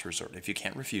your last resort. If you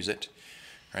can't refuse it,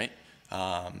 right?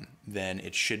 then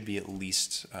it should be at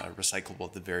least recyclable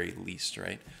at the very least,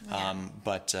 right?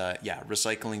 Yeah.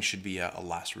 Recycling should be a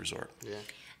last resort. Yeah.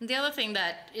 The other thing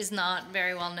that is not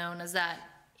very well known is that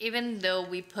even though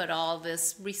we put all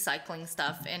this recycling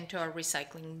stuff into our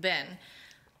recycling bin,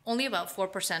 only about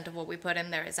 4% of what we put in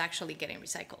there is actually getting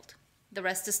recycled. The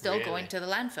rest is still going to the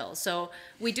landfill. So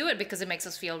we do it because it makes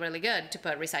us feel really good to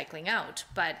put recycling out,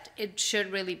 but it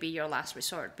should really be your last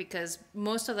resort, because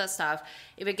most of that stuff,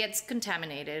 if it gets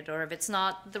contaminated, or if it's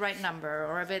not the right number,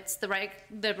 or if it's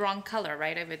the wrong color,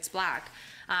 right? If it's black,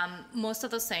 most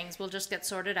of those things will just get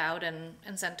sorted out and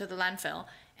sent to the landfill.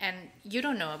 And you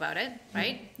don't know about it,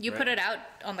 right? You put it out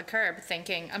on the curb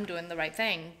thinking, I'm doing the right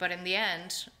thing, but in the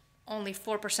end, only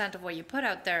 4% of what you put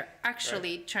out there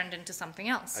actually turned into something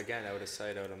else. Again, out of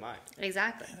sight, out of mind.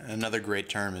 Exactly. Another great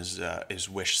term is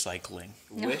wish cycling.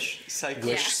 Wish cycle.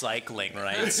 Wish cycling,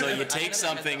 right? So you take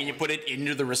something and you put it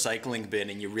into the recycling bin,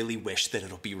 and you really wish that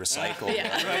it'll be recycled,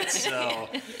 right? So,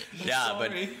 yeah,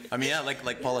 but I mean, yeah,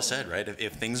 like Paula said, right?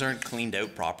 If things aren't cleaned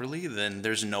out properly, then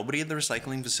there's nobody at the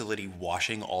recycling facility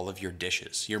washing all of your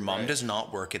dishes. Your mom does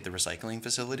not work at the recycling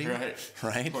facility, right?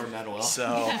 Poor Manuel.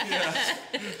 So,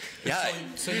 yeah.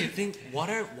 So you think what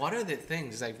are the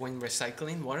things, like when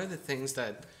recycling? What are the things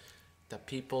that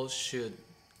people should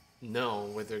know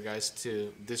with regards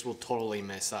to this will totally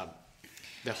mess up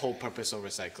the whole purpose of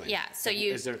recycling? Yeah. So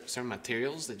is there certain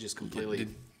materials that just completely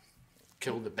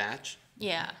kill the batch?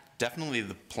 Yeah. Definitely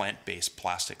the plant-based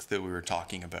plastics that we were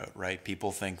talking about, right?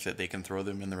 People think that they can throw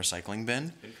them in the recycling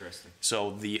bin. Interesting.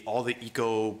 So all the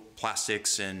eco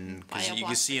plastics, and 'cause you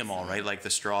can see them all, right? Like the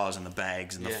straws and the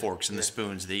bags and the forks and the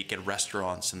spoons that you get at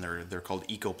restaurants, and they're called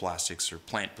eco plastics or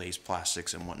plant-based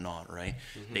plastics and whatnot, right?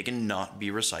 They cannot be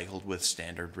recycled with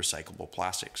standard recyclable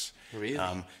plastics. Really?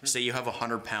 Say you have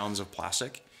 100 pounds of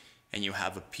plastic, and you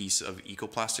have a piece of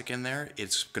eco-plastic in there,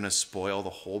 it's going to spoil the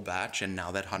whole batch, and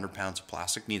now that 100 pounds of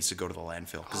plastic needs to go to the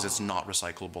landfill because it's not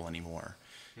recyclable anymore.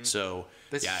 So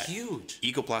That's huge.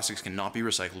 Eco-plastics cannot be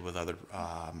recycled with other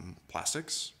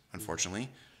plastics, unfortunately.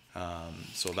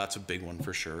 So that's a big one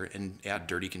for sure. And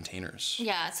dirty containers.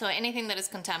 Yeah, so anything that is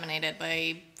contaminated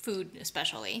by food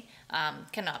especially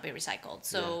cannot be recycled.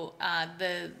 So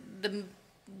the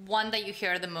one that you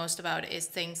hear the most about is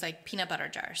things like peanut butter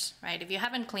jars, right? If you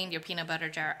haven't cleaned your peanut butter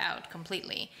jar out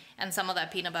completely and some of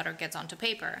that peanut butter gets onto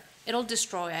paper, it'll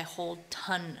destroy a whole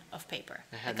ton of paper,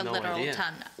 had like a no literal idea.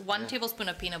 ton. One tablespoon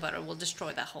of peanut butter will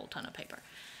destroy that whole ton of paper,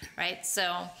 right?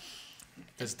 So,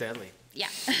 It's deadly. yeah.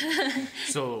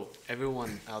 So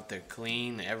everyone out there,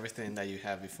 clean everything that you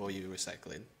have before you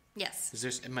recycle it. Yes. Is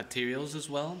there materials as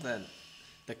well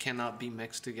that cannot be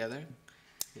mixed together?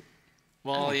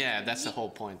 Well, yeah, that's the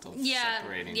whole point of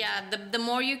separating. Yeah, the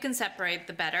more you can separate,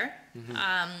 the better.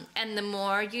 And the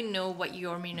more you know what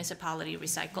your municipality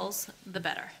recycles, the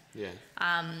better. Yeah.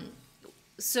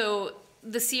 So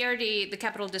the CRD, the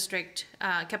Capital District,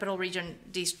 Capital Region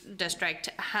District,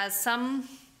 has some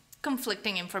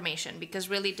conflicting information, because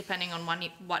really depending on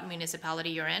what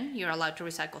municipality you're in, you're allowed to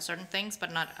recycle certain things,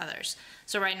 but not others.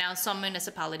 So right now, some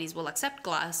municipalities will accept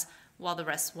glass while the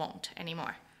rest won't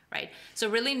anymore. Right? So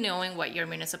really knowing what your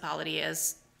municipality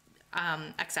is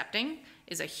accepting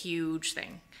is a huge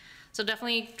thing. So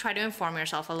definitely try to inform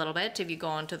yourself a little bit. If you go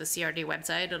onto the CRD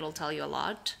website, it'll tell you a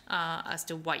lot as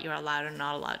to what you're allowed and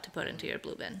not allowed to put into your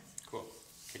blue bin. Cool.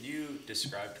 Can you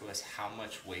describe to us how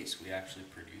much waste we actually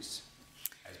produce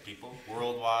as people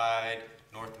worldwide,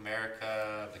 North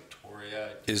America,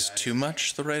 Victoria? Is too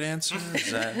much the right answer?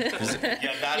 Is that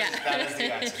Yeah, that is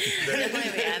the answer.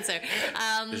 Definitely the answer.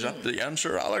 is that the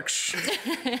answer, Alex?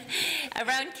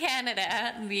 Around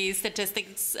Canada, the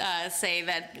statistics say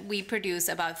that we produce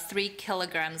about 3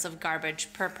 kilograms of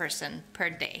garbage per person per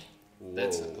day.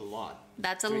 That's a lot.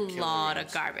 That's a 3 lot of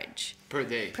kilograms. garbage Per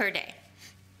day. per day.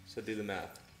 So do the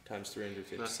math. Times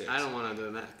 356. I don't want to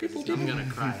do that because I'm going to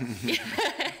cry.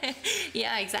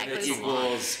 Yeah, It exactly.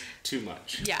 equals too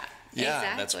much. Yeah. Yeah,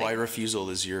 exactly. that's why refusal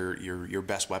is your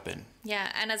best weapon. Yeah,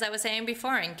 and as I was saying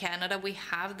before, in Canada, we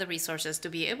have the resources to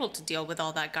be able to deal with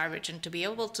all that garbage and to be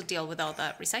able to deal with all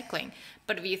that recycling.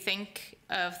 But if you think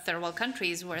of third world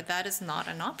countries where that is not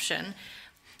an option,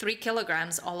 3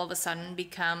 kilograms all of a sudden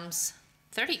becomes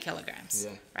 30 kilograms,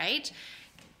 right?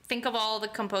 Think of all the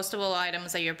compostable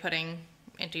items that you're putting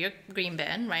into your green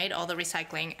bin, right? All the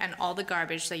recycling and all the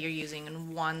garbage that you're using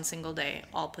in one single day,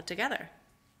 all put together,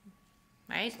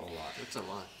 right? A lot. It's a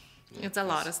lot. It's a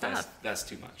lot of stuff. That's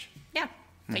too much. Yeah.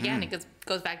 Again, it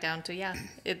goes back down to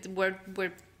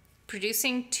we're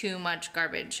producing too much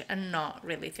garbage and not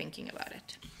really thinking about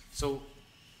it. So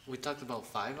we talked about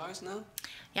 5 R's now.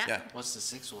 Yeah. Yeah. What's the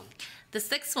 6th one? The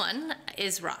 6th one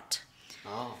is rot.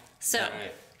 Oh, So,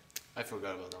 right. I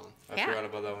forgot about that one. I forgot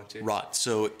about that one too. Rot.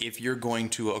 So if you're going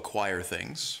to acquire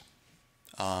things,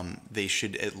 they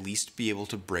should at least be able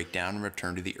to break down and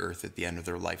return to the earth at the end of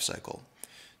their life cycle.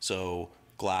 So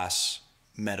glass,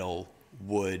 metal,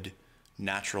 wood,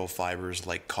 natural fibers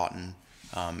like cotton,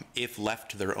 if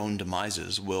left to their own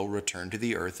demises, will return to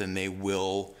the earth and they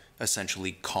will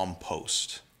essentially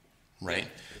compost, right?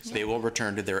 Yeah. They will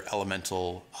return to their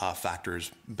elemental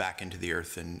factors back into the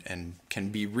earth and can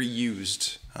be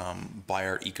reused by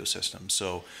our ecosystem.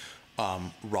 So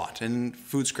rot and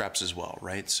food scraps as well,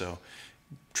 right? So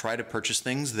try to purchase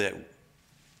things that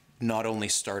not only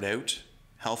start out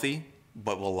healthy,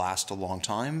 but will last a long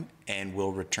time and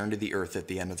will return to the earth at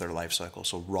the end of their life cycle.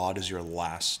 So rot is your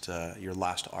last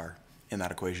R in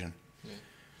that equation. Yeah.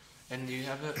 And you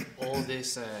have all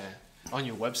this on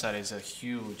your website is a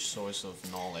huge source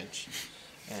of knowledge.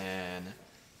 And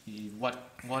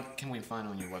what can we find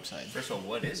on your website? First of all,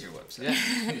 what is your website?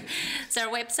 Yeah. so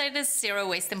our website is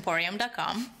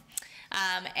zerowastemporium.com.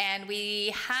 And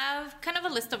we have kind of a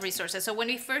list of resources. So when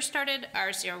we first started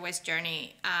our zero waste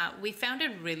journey, we found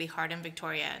it really hard in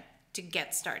Victoria to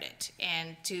get started,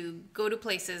 and to go to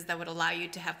places that would allow you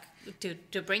to have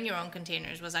to bring your own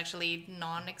containers was actually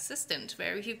non-existent.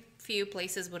 Very few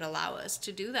places would allow us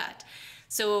to do that.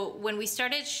 So when we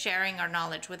started sharing our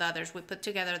knowledge with others, we put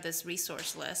together this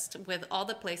resource list with all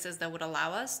the places that would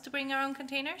allow us to bring our own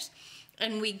containers,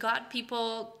 and we got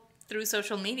people through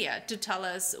social media to tell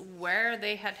us where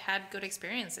they had had good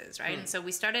experiences, right? And so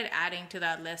we started adding to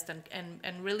that list and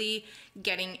really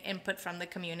getting input from the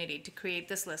community to create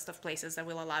this list of places that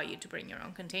will allow you to bring your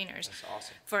own containers. That's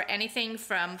awesome. For anything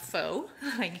from pho,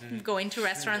 like going to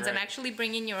restaurants and actually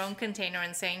bringing your own container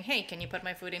and saying, hey, can you put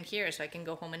my food in here so I can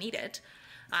go home and eat it?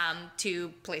 To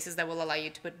places that will allow you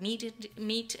to put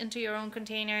meat into your own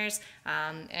containers,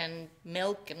 and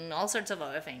milk and all sorts of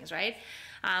other things, right?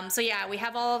 So yeah, we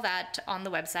have all of that on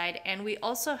the website, and we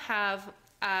also have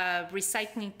a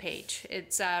recycling page.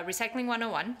 It's Recycling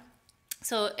 101.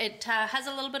 So it has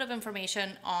a little bit of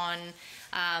information on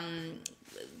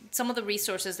some of the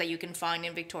resources that you can find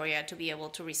in Victoria to be able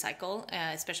to recycle,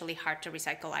 especially hard to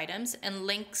recycle items, and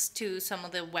links to some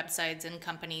of the websites and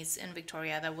companies in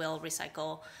Victoria that will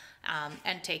recycle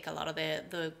and take a lot of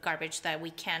the garbage that we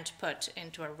can't put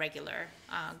into a regular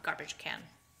garbage can.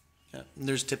 Yeah.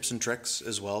 There's tips and tricks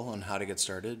as well on how to get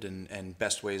started and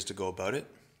best ways to go about it.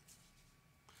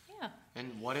 Yeah.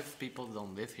 And what if people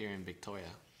don't live here in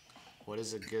Victoria? What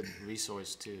is a good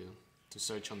resource to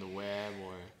search on the web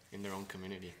or in their own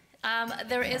community?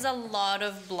 There is a lot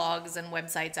of blogs and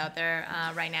websites out there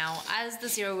right now. As the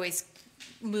zero waste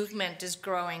movement is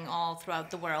growing all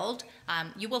throughout the world,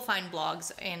 you will find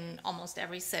blogs in almost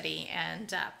every city,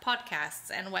 and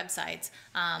podcasts and websites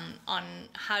on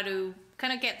how to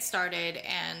kind of get started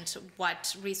and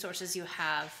what resources you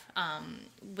have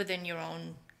within your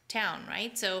own town,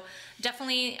 right? So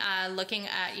definitely looking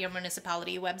at your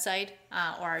municipality website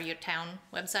or your town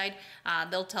website,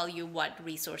 they'll tell you what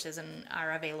resources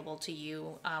are available to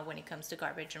you when it comes to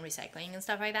garbage and recycling and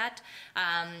stuff like that.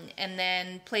 And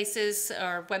then places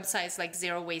or websites like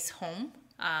Zero Waste Home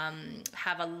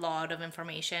have a lot of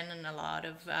information and a lot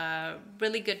of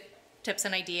really good tips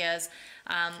and ideas.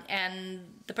 And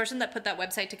the person that put that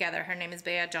website together, her name is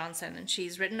Bea Johnson, and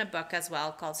she's written a book as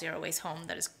well called Zero Waste Home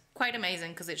that is quite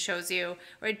amazing because it shows you,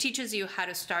 or it teaches you how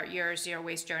to start your zero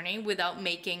waste journey without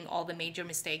making all the major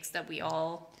mistakes that we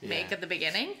all make at the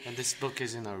beginning. And this book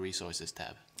is in our resources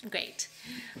tab. Great.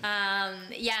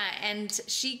 And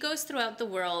she goes throughout the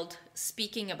world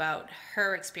speaking about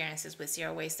her experiences with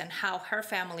zero waste and how her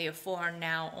family of 4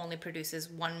 now only produces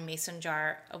 1 mason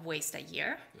jar of waste a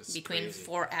year. That's between crazy.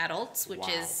 4 adults, which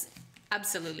is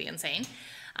absolutely insane.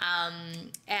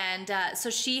 So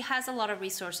she has a lot of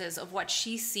resources of what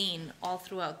she's seen all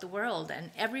throughout the world, and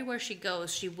everywhere she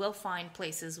goes, she will find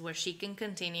places where she can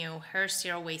continue her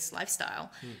zero waste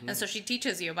lifestyle. And so she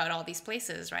teaches you about all these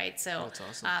places, right? So That's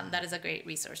awesome. that is a great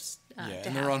resource. Yeah, to and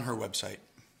have. they're on her website.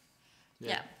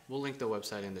 Yeah. We'll link the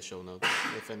website in the show notes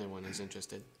if anyone is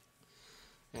interested.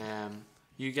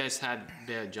 You guys had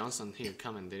Bea Johnson here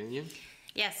coming, didn't you?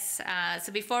 Yes.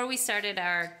 So before we started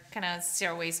our kind of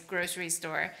zero waste grocery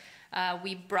store,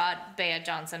 we brought Bea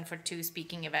Johnson for 2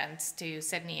 speaking events to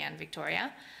Sydney and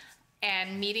Victoria,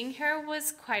 and meeting her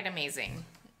was quite amazing.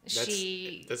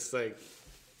 That's like,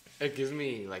 it gives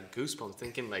me like goosebumps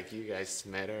thinking like you guys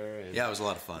met her. And Yeah, it was a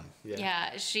lot of fun.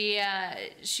 Yeah,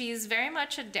 she's very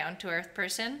much a down-to-earth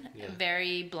person,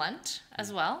 very blunt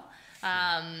as well.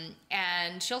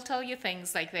 And she'll tell you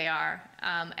things like they are.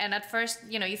 And at first,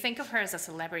 you know, you think of her as a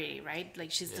celebrity, right?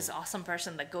 Like she's this awesome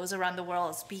person that goes around the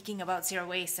world speaking about zero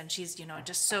waste, and she's, you know,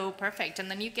 just so perfect. And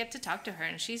then you get to talk to her,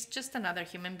 and she's just another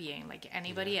human being like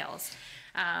anybody else.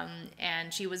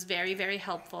 And she was very, very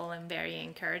helpful and very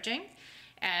encouraging.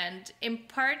 And in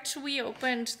part, we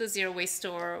opened the Zero Waste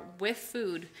store with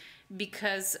food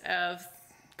because of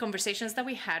conversations that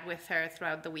we had with her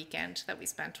throughout the weekend that we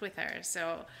spent with her.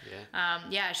 So,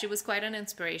 she was quite an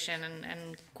inspiration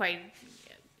and quite,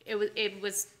 it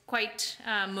was quite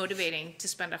motivating to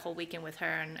spend a whole weekend with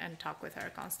her and talk with her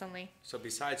constantly. So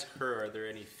besides her, are there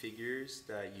any figures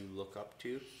that you look up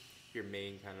to? Your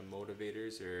main kind of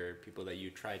motivators or people that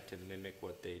you try to mimic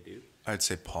what they do? I'd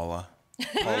say Paula.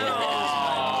 Paula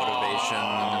is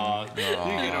my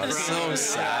motivation. So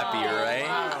sappy,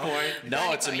 right?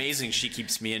 No, it's amazing. She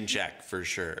keeps me in check for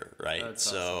sure, right? That's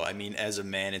so, I mean, as a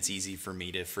man, it's easy for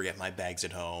me to forget my bags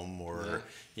at home or,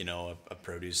 you know, a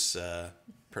produce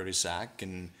sack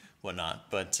and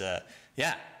whatnot. But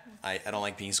I don't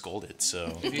like being scolded.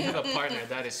 So If you have a partner,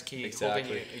 that is key. Exactly.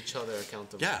 Holding each other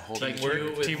accountable. yeah, holding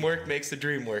Teamwork makes the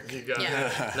dream work. You got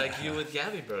Yeah. like you with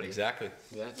Gabby, Brody. Exactly.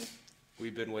 Yeah.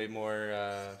 We've been way more,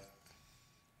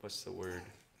 what's the word?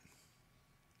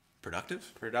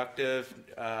 productive. Productive.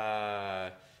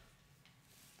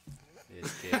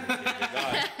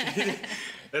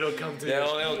 It'll come to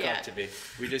It'll Yeah. come to me.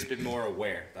 We've just been more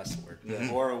aware. That's the word.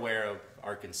 More aware of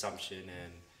our consumption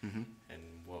and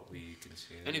what we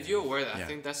consume. And if you're aware, I Yeah.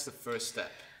 think that's the first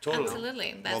step.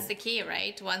 Absolutely. That's the key,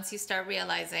 right? Once you start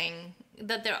realizing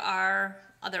that there are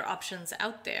other options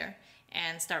out there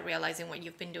and start realizing what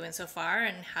you've been doing so far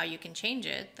and how you can change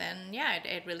it, then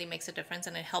it really makes a difference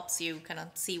and it helps you kind of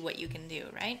see what you can do,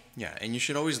 right? Yeah, and you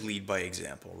should always lead by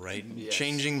example, right? Yes.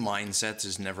 Changing mindsets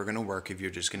is never going to work if you're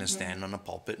just going to stand on a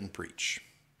pulpit and preach,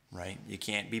 right? You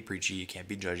can't be preachy, you can't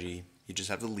be judgy. You just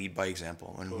have to lead by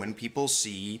example. And when people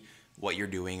see what you're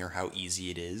doing or how easy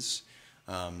it is,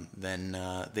 then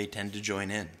they tend to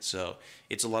join in. So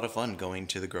it's a lot of fun going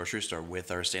to the grocery store with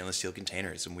our stainless steel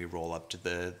containers, and we roll up to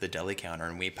the deli counter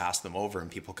and we pass them over, and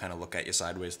people kind of look at you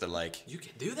sideways. They're like, You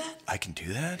can do that? "I can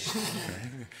do that."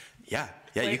 Yeah,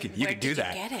 Where- you can where do did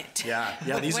that. You get it?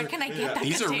 Yeah. Where can I get that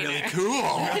These are container? really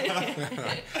cool.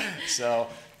 So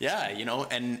yeah, you know,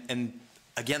 and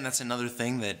again, that's another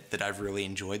thing that I've really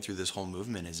enjoyed through this whole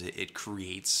movement is it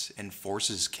creates and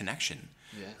forces connection.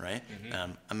 Yeah. Right.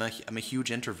 I'm a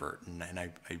huge introvert, and I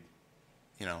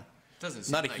you know, Doesn't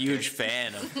not seem a like huge it.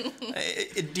 fan of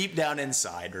it deep down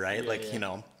inside, right? Yeah. You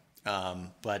know,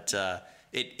 but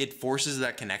it forces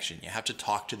that connection. You have to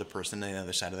talk to the person on the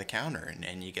other side of the counter,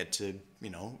 and you get to, you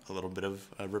know, a little bit of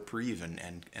a reprieve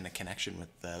and a connection with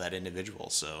that individual.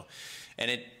 So, and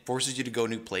it forces you to go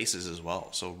new places as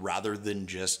well. So rather than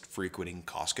just frequenting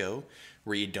Costco,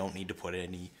 where you don't need to put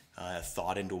any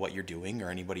thought into what you're doing or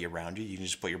anybody around you, you can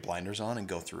just put your blinders on and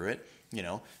go through it. You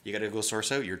know, you got to go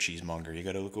source out your cheesemonger. You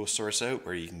got to go source out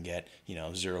where you can get, you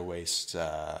know, zero waste,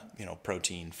 you know,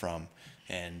 protein from,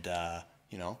 and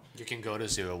you know, You can go to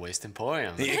Zero Waste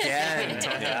Emporium. you can.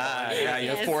 Yeah.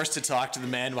 You're forced to talk to the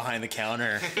man behind the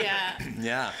counter. Yeah.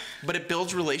 Yeah, but it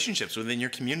builds relationships within your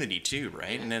community too,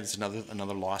 right? And it's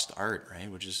another lost art, right?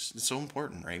 Which is so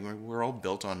important, right? We're all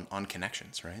built on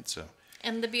connections, right? So.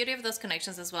 And the beauty of those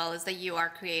connections as well is that you are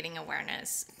creating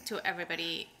awareness to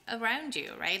everybody around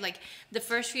you, right? Like the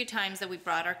first few times that we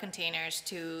brought our containers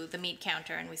to the meat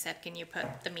counter and we said, can you put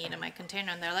the meat in my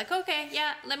container? And they're like, okay,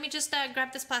 yeah, let me just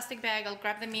grab this plastic bag. I'll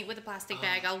grab the meat with the plastic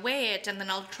bag. I'll weigh it and then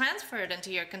I'll transfer it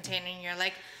into your container. And you're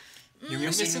like, You're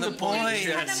missing the point.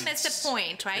 You kind of missed a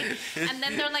point, right? And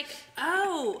then they're like,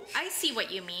 oh, I see what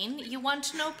you mean. You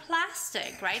want no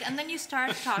plastic, right? And then you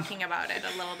start talking about it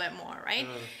a little bit more, right?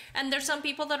 And there's some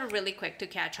people that are really quick to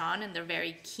catch on and they're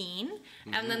very keen.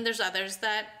 And then there's others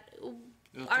that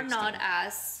are not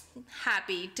as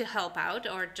happy to help out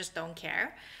or just don't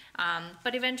care.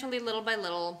 But eventually, little by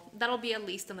little, that'll be at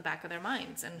least in the back of their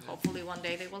minds. And hopefully one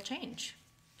day they will change.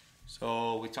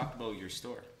 So we talked about your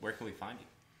store. Where can we find you?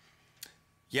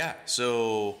 Yeah,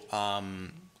 so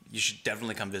you should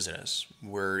definitely come visit us.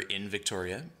 We're in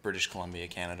Victoria, British Columbia,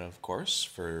 Canada, of course,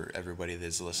 for everybody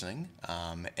that's listening.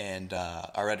 And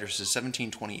our address is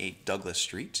 1728 Douglas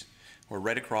Street. We're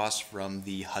right across from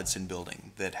the Hudson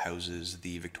building that houses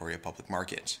the Victoria Public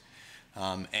Market.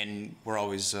 And we're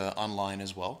always online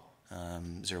as well,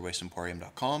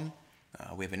 zerowasteemporium.com.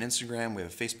 We have an Instagram, we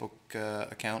have a Facebook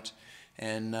account.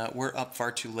 And we're up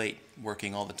far too late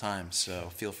working all the time, so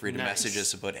feel free to message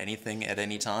us about anything at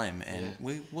any time, and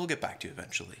we'll get back to you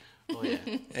eventually. Oh yeah.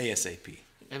 ASAP.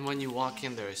 And when you walk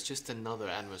in there, it's just another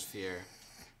atmosphere.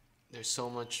 There's so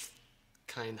much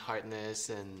kind-heartedness,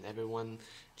 and everyone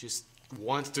just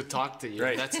wants to talk to you.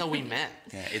 Right. That's how we met.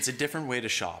 Yeah, it's a different way to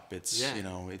shop. It's Yeah. you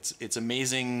know, it's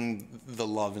amazing the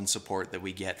love and support that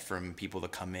we get from people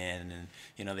that come in, and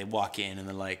you know, they walk in and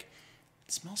they're like,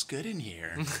 it smells good in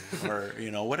here, or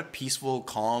you know, what a peaceful,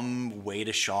 calm way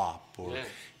to shop, or Yeah.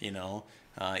 you know,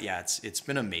 yeah, it's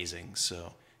been amazing.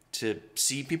 So to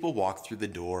see people walk through the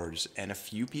doors, and a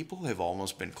few people have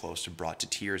almost been close to brought to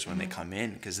tears when they come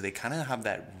in, because they kind of have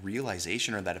that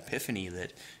realization or that epiphany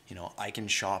that, you know, I can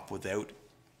shop without,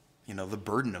 you know, the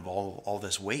burden of all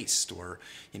this waste, or,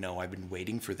 you know, I've been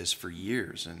waiting for this for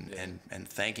years, and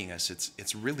thanking us.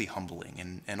 It's really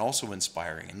humbling and also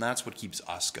inspiring, and that's what keeps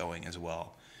us going as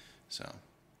well. So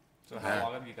So how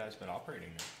long have you guys been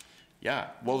operating now? yeah,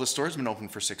 well, the store's been open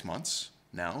for 6 months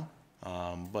now,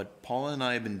 but Paula and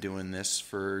I have been doing this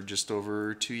for just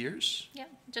over 2 years. Yeah,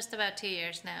 just about 2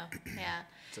 years now. Yeah,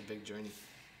 It's a big journey.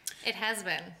 it has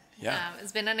been. Yeah.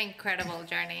 It's been an incredible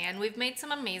journey, and we've made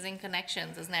some amazing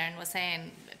connections, as Nairn was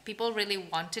saying. People really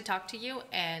want to talk to you,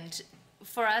 and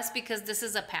for us, because this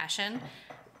is a passion,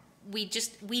 we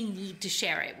need to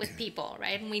share it with people,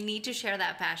 right? And we need to share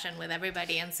that passion with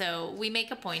everybody. And so we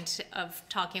make a point of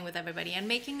talking with everybody and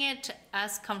making it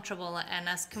as comfortable and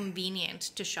as convenient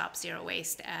to shop zero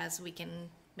waste as we can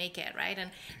make it, right?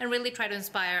 And really try to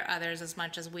inspire others as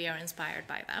much as we are inspired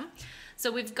by them.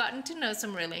 So we've gotten to know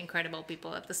some really incredible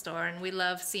people at the store, and we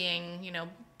love seeing, you know,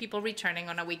 people returning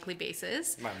on a weekly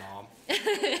basis. My mom.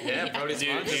 Yeah, Brody's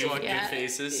mom just walked Yeah. new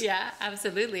faces. Yeah,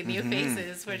 absolutely. New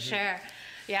faces for sure.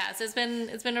 Yeah, so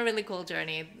it's been a really cool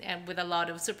journey, and with a lot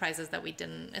of surprises that we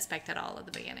didn't expect at all at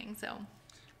the beginning. So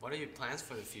What are your plans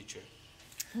for the future?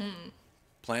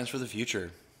 Plans for the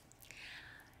future.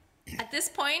 at this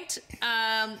point,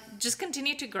 just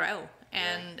continue to grow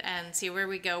and see where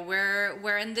we go.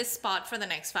 We're in this spot for the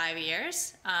next 5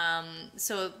 years.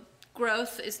 So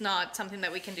growth is not something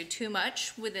that we can do too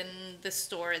much within the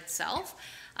store itself.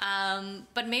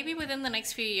 But maybe within the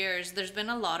next few years, there's been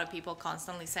a lot of people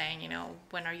constantly saying, you know,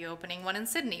 when are you opening one in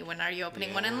Sydney? When are you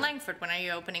opening one in Langford? When are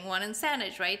you opening one in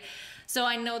Saanich, right? So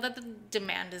I know that the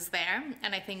demand is there,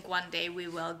 and I think one day we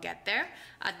will get there.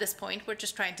 At this point, we're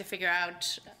just trying to figure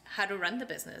out how to run the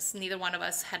business. Neither one of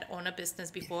us had owned a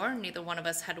business before. Neither one of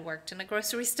us had worked in a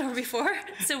grocery store before.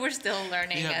 So we're still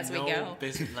learning as we go.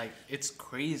 Business, like, it's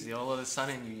crazy. All of a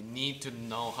sudden, you need to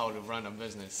know how to run a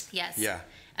business. Yes. Yeah.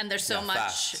 And there's so Yeah,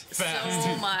 much, fast.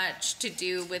 so much to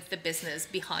do with the business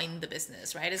behind the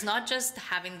business, right? It's not just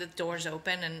having the doors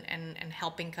open and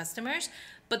helping customers,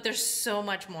 but there's so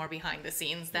much more behind the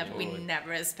scenes that we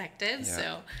never expected. Yeah.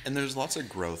 So And there's lots of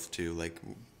growth too. Like,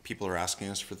 people are asking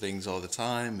us for things all the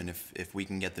time, and if we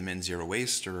can get them in zero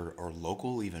waste or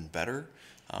local, even better.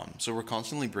 So we're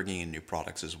constantly bringing in new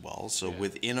products as well. So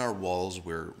within our walls,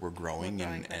 we're growing, We're growing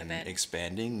and, quite a and bit.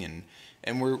 expanding,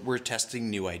 and we're testing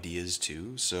new ideas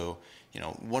too. So, you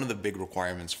know, one of the big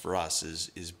requirements for us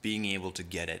is being able to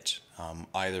get it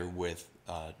either with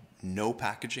no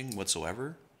packaging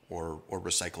whatsoever, or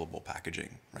recyclable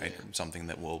packaging, right? Yeah. Something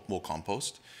that we'll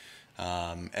compost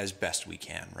as best we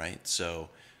can, right? So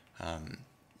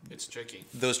It's tricky.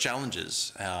 those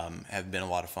challenges have been a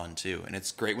lot of fun too, and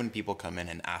it's great when people come in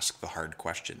and ask the hard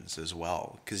questions as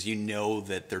well, because you know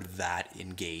that they're that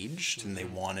engaged and they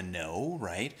want to know,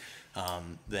 right?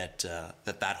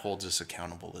 That holds us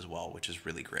accountable as well, which is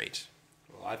really great.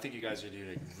 Well, I think you guys are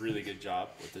doing a really good job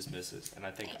with this business, and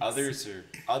I think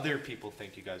Thanks. other people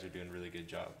think you guys are doing a really good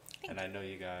job. And I know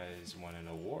you guys won an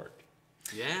award,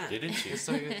 Yeah. didn't you? It's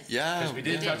so good. Yeah, Because we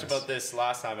did did. touch about this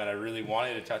last time, and I really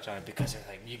wanted to touch on it because they're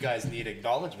like, you guys need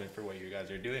acknowledgement for what you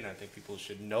guys are doing. I think people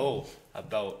should know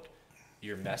about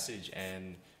your message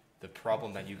and the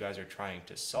problem that you guys are trying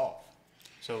to solve.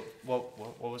 So, what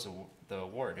was the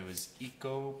award? It was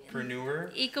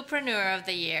Ecopreneur. Ecopreneur of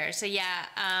the Year. So yeah,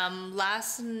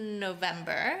 last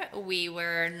November we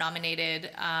were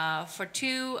nominated for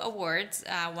 2 awards.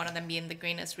 One of them being the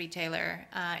greenest retailer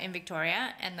in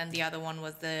Victoria, and then the other one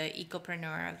was the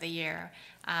Ecopreneur of the Year.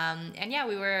 And yeah,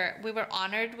 we were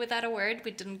honored with that award. We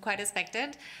didn't quite expect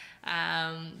it.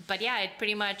 But yeah, it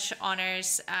pretty much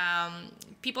honors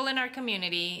people in our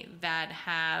community that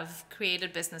have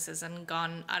created businesses and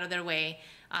gone out of their way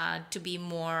to be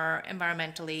more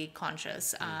environmentally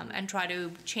conscious and try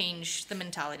to change the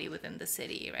mentality within the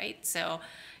city, right? So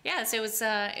yeah, so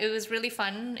it was really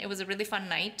fun. It was a really fun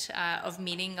night of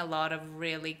meeting a lot of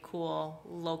really cool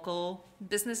local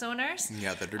business owners.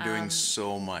 Yeah, that are doing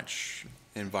so much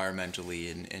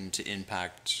environmentally and to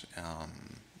impact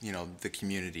you know, the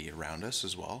community around us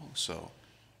as well. So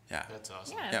yeah, That's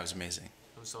awesome. Yeah. yeah, it was amazing.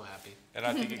 I'm so happy. And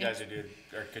I think you guys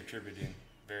are contributing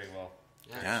very well,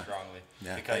 Yeah. very Yeah. strongly.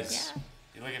 Yeah, Because thanks.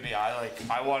 Look at me.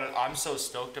 I'm so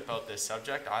stoked about this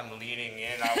subject. I'm leaning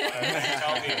in. I want to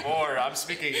tell me more. I'm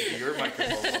speaking into your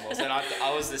microphone almost. And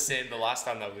I was the same the last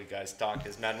time that we guys talked.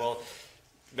 Is Manuel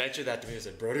mentioned that to me. He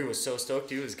said, Brody was so stoked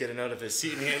he was getting out of his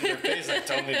seat and he in your face like,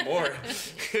 tell me more.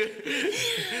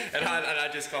 and I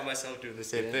just caught myself doing the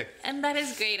same thing. And that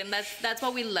is great, and that's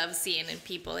what we love seeing in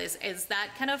people is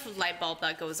that kind of light bulb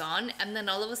that goes on, and then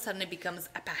all of a sudden it becomes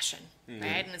a passion,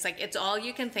 right? And it's like it's all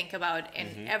you can think about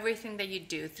in everything that you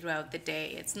do throughout the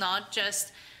day. It's not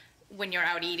just when you're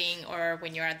out eating or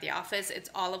when you're at the office. It's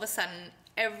all of a sudden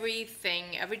every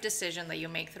decision that you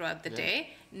make throughout the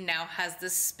day now has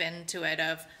this spin to it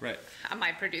of, am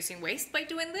I producing waste by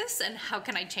doing this, and how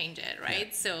can I change it, right?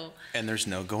 Yeah. So, and there's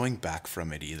no going back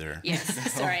from it either.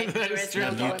 yes, sorry, there is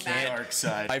no going back. Dark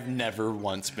side. I've never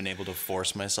once been able to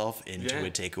force myself into a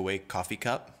takeaway coffee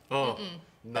cup. Oh,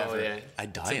 no, yeah. I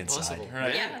die inside. Impossible.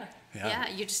 Right? Yeah,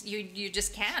 you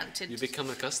just can't. You become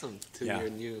accustomed to your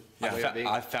new Yeah, way of being.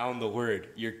 I found the word.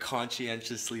 You're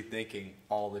conscientiously thinking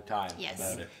all the time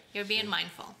about it. You're being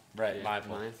mindful. Right,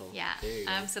 mindful. Yeah, There you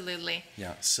go. absolutely.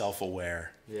 Yeah,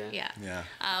 self-aware. Yeah. Yeah.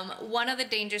 One of the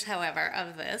dangers, however,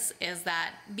 of this is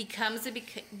that because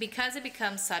it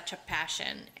becomes such a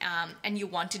passion, and you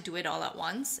want to do it all at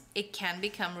once, it can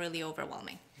become really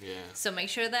overwhelming. Yeah. So make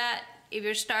sure that if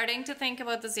you're starting to think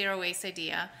about the zero waste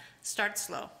idea, start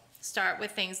slow. Start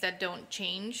with things that don't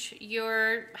change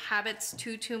your habits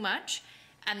too much,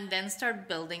 and then start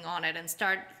building on it and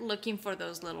start looking for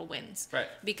those little wins. Right.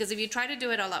 Because if you try to do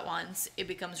it all at once, it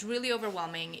becomes really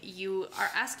overwhelming. You are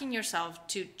asking yourself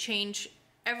to change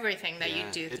everything that you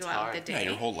do it's throughout hard. the day. Yeah,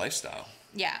 your whole lifestyle.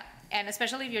 Yeah, and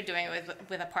especially if you're doing it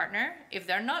with a partner, if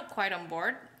they're not quite on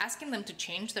board, asking them to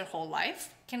change their whole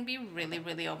life can be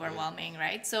really overwhelming,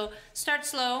 right? So start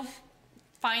slow,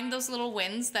 find those little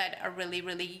wins that are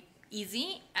really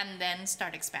easy, and then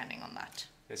start expanding on that.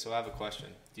 Okay, so I have a question.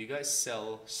 Do you guys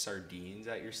sell sardines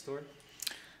at your store?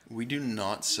 We do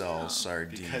not sell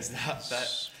sardines. Because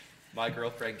that my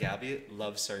girlfriend Gabby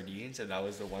loves sardines, and that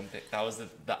was the one thing. That was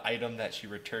the item that she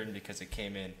returned because it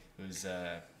came in. It was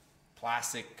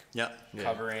plastic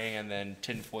covering and then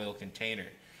tinfoil container.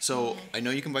 So I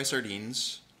know you can buy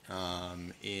sardines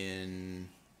in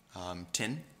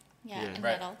tin, Yeah, in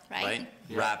right. metal, right? right?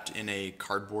 Wrapped in a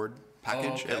cardboard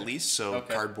package okay. at least. So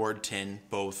Okay. cardboard, tin,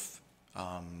 both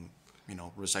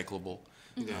recyclable,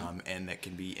 and that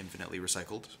can be infinitely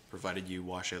recycled, provided you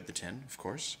wash out the tin, of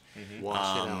course.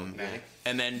 Wash it out, man.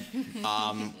 And then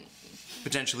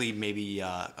potentially maybe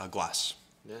a glass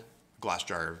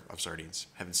jar of sardines.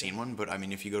 Haven't seen one, but I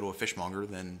mean, if you go to a fishmonger,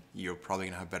 then you're probably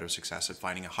gonna have better success at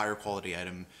finding a higher quality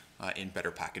item in better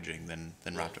packaging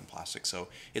than wrapped in plastic. So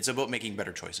it's about making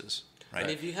better choices, right?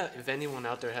 And if anyone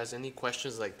out there has any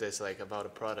questions like this, like about a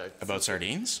product, About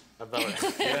sardines? about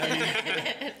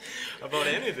about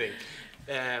anything,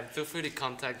 feel free to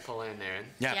contact Paula and Nairn.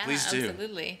 Yeah, please do.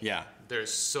 Absolutely. Yeah. They're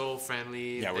so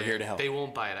friendly. Yeah, we're here to help. They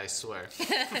won't bite, I swear.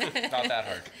 Not that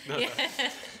hard.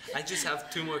 I just have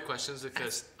 2 more questions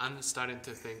because I'm starting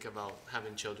to think about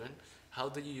having children. How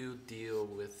do you deal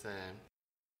with,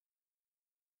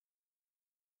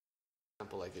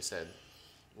 example, like you said,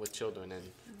 with children and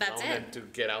That's allowing them it. to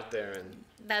get out there and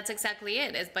That's exactly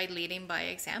it, is by leading by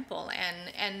example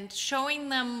and showing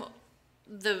them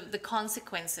the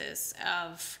consequences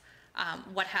of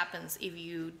what happens if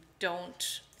you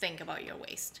don't think about your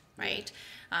waste, right?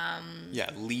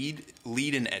 Yeah,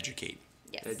 lead and educate.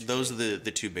 Yes. Those are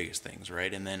the 2 biggest things,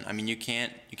 right? And then, I mean, you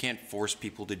can't force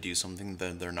people to do something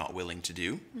that they're not willing to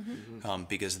do,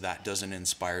 because that doesn't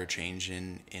inspire change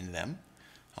in them.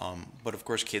 But of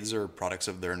course, kids are products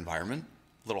of their environment.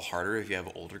 A little harder if you have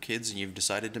older kids and you've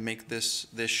decided to make this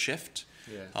shift.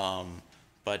 Yeah.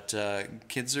 But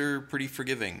kids are pretty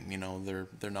forgiving.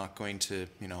 They're not going to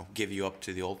give you up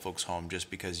to the old folks' home just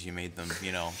because you made them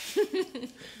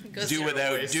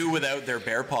do without their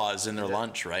bear paws in their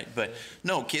lunch, right? But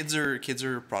no, kids are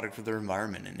a product of their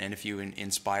environment, and if you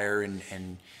inspire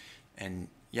and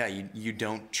you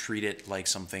don't treat it like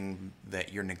something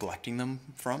that you're neglecting them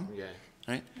from,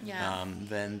 right? Yeah.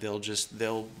 Then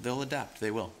they'll adapt.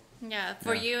 They will. Yeah,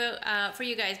 for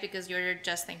you guys, because you're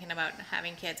just thinking about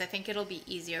having kids, I think it'll be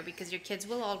easier because your kids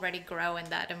will already grow in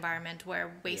that environment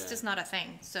where waste is not a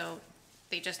thing. So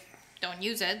they just don't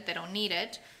use it, they don't need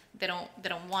it, they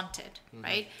don't want it,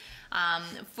 right?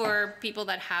 For people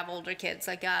that have older kids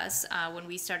like us, when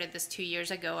we started this 2 years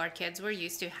ago, our kids were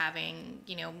used to having,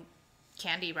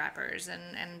 candy wrappers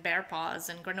and bear paws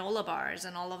and granola bars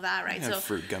and all of that, right? So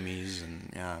fruit gummies and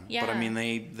But I mean,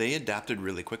 they adapted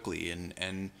really quickly,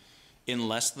 and in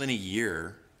less than a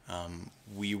year,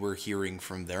 we were hearing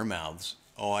from their mouths,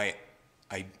 "Oh,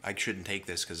 I shouldn't take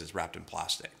this because it's wrapped in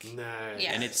plastic. Nice.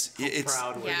 Yeah. And it's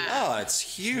proud were you? Yeah. it's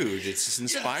huge. It's just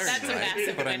inspiring. That's a right?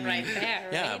 massive But I win mean, right there,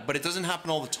 yeah, right? but it doesn't happen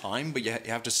all the time. But you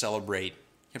have to celebrate.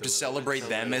 You have to celebrate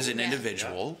them as an Yeah.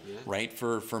 individual, Yeah. right?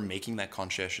 For making that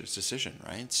conscientious decision,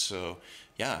 right? So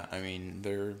yeah, I mean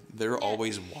they're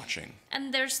always watching.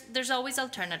 And there's always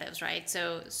alternatives, right?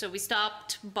 So we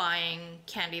stopped buying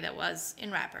candy that was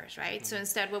in wrappers, right? So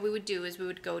instead what we would do is we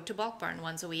would go to bulk burn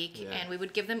once a week, Yeah. and we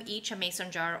would give them each a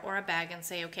mason jar or a bag and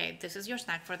say, okay, this is your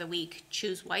snack for the week,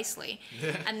 choose wisely.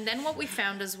 And then what we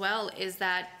found as well is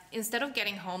that instead of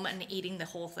getting home and eating the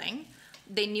whole thing,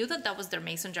 they knew that that was their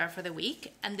mason jar for the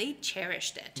week, and they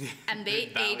cherished it, and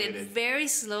they ate it very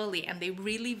slowly, and they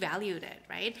really valued it,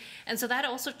 right? And so that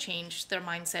also changed their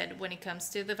mindset when it comes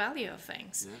to the value of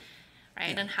things,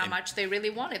 right? And how much they really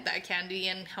wanted that candy,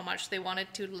 and how much they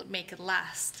wanted to make it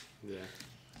last. Yeah.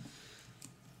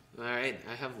 All right,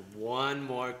 I have one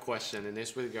more question, and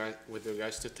it's with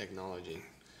regards to technology.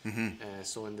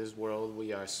 So in this world,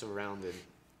 we are surrounded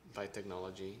by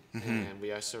technology, and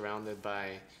we are surrounded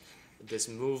by this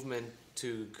movement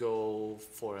to go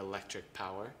for electric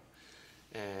power.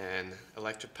 And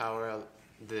electric power,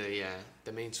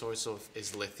 the main source of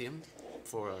is lithium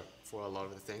for a lot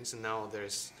of the things. And now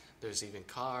there's even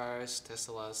cars,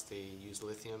 Teslas, they use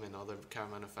lithium, and other car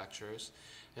manufacturers.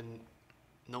 And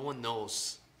no one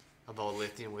knows about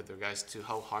lithium with regards to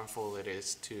how harmful it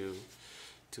is to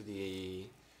the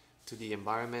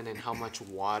environment, and how much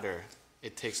water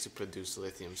it takes to produce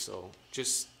lithium. So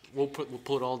just we'll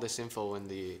put all this info in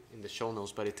the show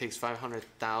notes, but it takes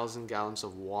 500,000 gallons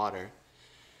of water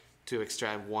to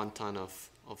extract 1 ton of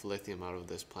lithium out of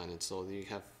this planet. So do you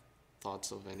have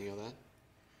thoughts of any of that?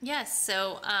 Yes,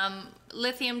 so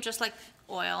lithium, just like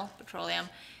oil, petroleum,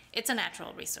 it's a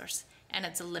natural resource, and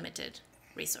it's a limited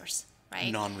resource,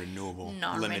 right? Non-renewable,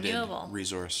 Non-renewable. limited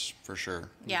resource for sure.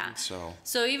 Yeah.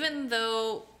 So even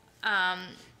though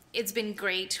it's been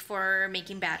great for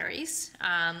making batteries,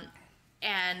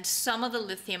 and some of the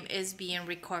lithium is being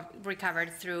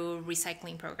recovered through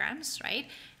recycling programs, right?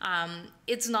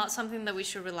 It's not something that we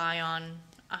should rely on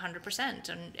 100%.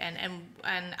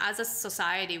 And as a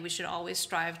society, we should always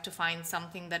strive to find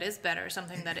something that is better,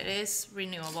 something that it is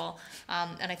renewable.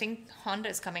 And I think Honda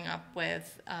is coming up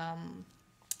with...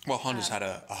 well, Honda's had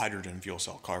a hydrogen fuel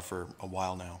cell car for a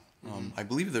while now. I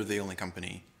believe they're the only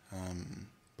company,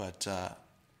 but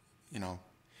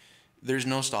there's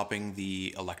no stopping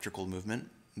the electrical movement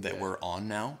that we're on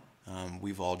now.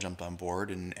 We've all jumped on board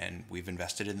and we've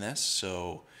invested in this.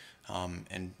 So,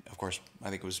 and of course, I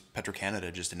think it was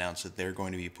Petro-Canada just announced that they're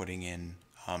going to be putting in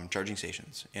charging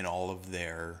stations in all of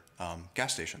their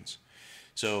gas stations.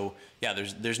 So yeah,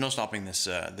 there's no stopping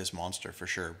this monster for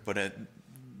sure. But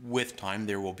with time,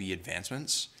 there will be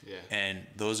advancements, and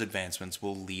those advancements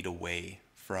will lead away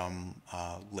from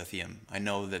lithium. I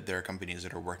know that there are companies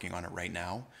that are working on it right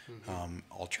now,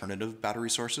 alternative battery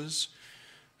sources.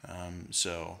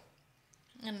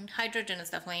 And hydrogen is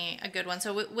definitely a good one.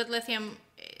 So with lithium,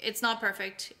 it's not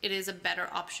perfect. It is a better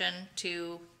option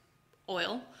to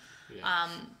oil.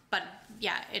 But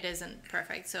yeah, it isn't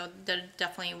perfect. So there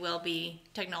definitely will be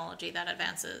technology that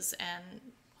advances and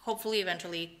hopefully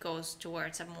eventually goes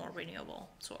towards a more renewable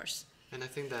source. And I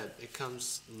think that it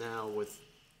comes now with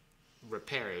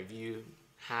repair. If you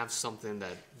have something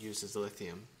that uses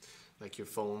lithium, like your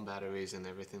phone batteries and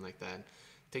everything like that,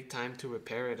 take time to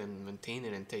repair it and maintain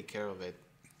it and take care of it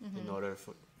in order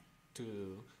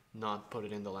to not put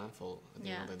it in the landfill at the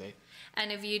end of the day. And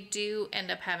if you do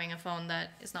end up having a phone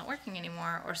that is not working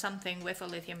anymore, or something with a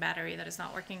lithium battery that is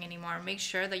not working anymore, make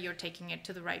sure that you're taking it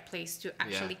to the right place to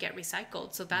actually get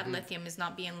recycled. So that lithium is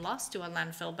not being lost to a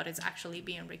landfill, but it's actually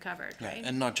being recovered, right?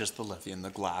 And not just the lithium,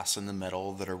 the glass and the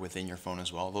metal that are within your phone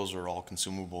as well. Those are all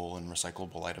consumable and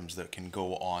recyclable items that can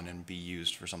go on and be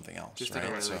used for something else. Just right?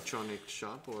 like an electronic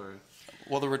shop, or...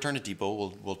 Well, the Return to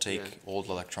Depot will take old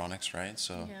electronics, right?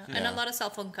 So And a lot of cell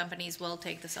phone companies will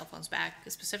take the cell phones back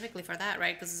specifically for that,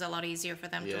 right? Because it's a lot easier for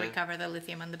them to recover the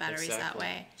lithium and the batteries that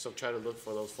way. So try to look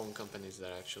for those phone companies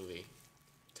that actually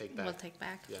take back. Will take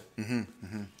back. Yeah.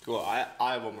 Cool.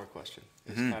 I have one more question.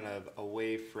 It's kind of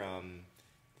away from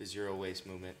the zero waste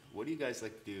movement. What do you guys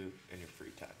like to do in your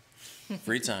free time?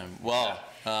 free time. Well,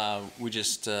 we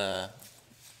just had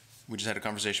a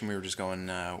conversation. We were just going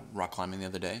rock climbing the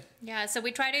other day. Yeah, so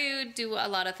we try to do a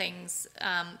lot of things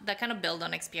that kind of build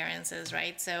on experiences,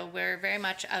 right? So we're very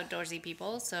much outdoorsy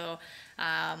people. So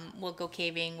We'll go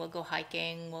caving, we'll go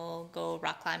hiking, we'll go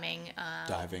rock climbing,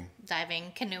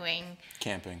 diving, canoeing,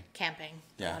 camping. camping.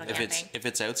 A Yeah, lot of if camping.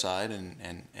 it's outside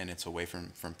and it's away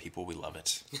from people, we love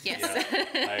it. Yes.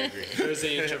 I agree. Who's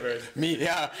the introvert? Me,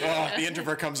 yeah. Oh, the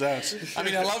introvert comes out. I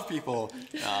mean, I love people,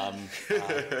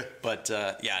 but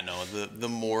the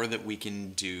more that we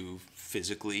can do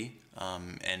physically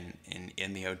and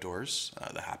in the outdoors,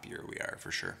 the happier we are,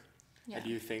 for sure. Yeah. And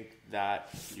do you think that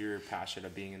your passion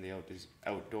of being in the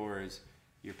outdoors,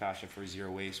 your passion for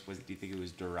zero waste, do you think it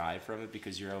was derived from it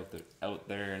because you're out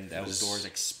there and the outdoors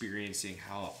experiencing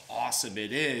how awesome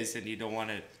it is, and you don't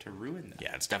want it to ruin that?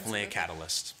 Yeah, it's definitely a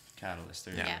catalyst. Catalyst.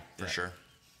 There. Yeah. For sure.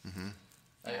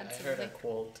 I heard a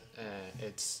quote.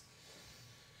 It's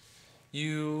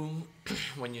you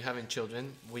when you're having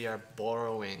children, we are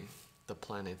borrowing the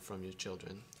planet from your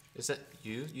children. Is that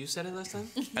you? You said it last time?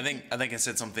 I think I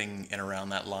said something in around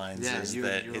that lines.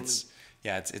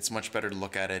 Yeah, It's much better to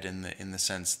look at it in the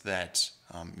sense that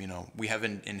we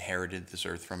haven't inherited this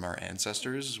earth from our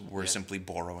ancestors. We're simply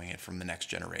borrowing it from the next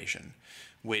generation,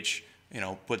 which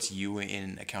puts you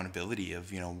in accountability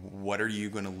of what are you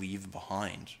going to leave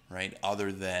behind, right?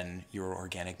 Other than your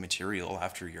organic material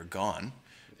after you're gone.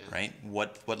 Right?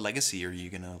 What legacy are you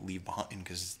going to leave behind?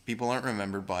 Because people aren't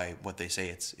remembered by what they say.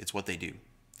 It's what they do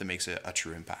that makes a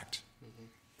true impact.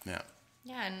 Yeah.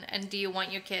 Yeah, and do you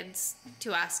want your kids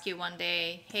to ask you one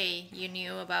day, hey, you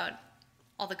knew about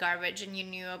all the garbage and you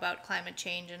knew about climate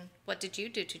change, and what did you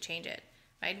do to change it?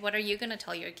 Right? What are you going to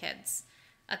tell your kids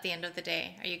at the end of the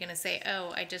day? Are you going to say,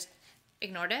 oh, I just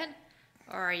ignored it?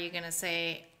 Or are you going to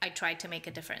say, I tried to make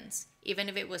a difference? Even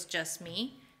if it was just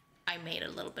me, I made a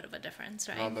little bit of a difference,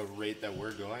 right? On the rate that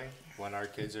we're going, when our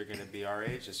kids are going to be our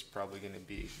age, it's probably going to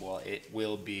be, it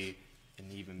will be an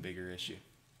even bigger issue.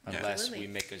 Unless Absolutely.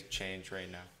 we make a change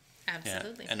right now.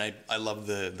 Absolutely. Yeah. And I love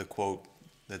the quote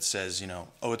that says,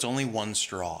 oh, it's only one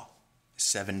straw.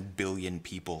 7 billion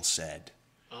people said.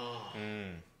 Oh.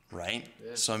 Right?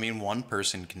 Yeah. So, I mean, one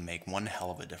person can make one hell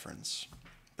of a difference,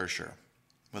 for sure,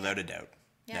 without a doubt.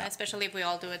 Yeah, especially if we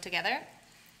all do it together.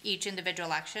 Each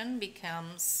individual action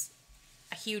becomes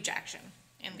a huge action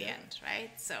in the end, right?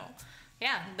 So,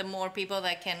 yeah, the more people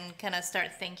that can kind of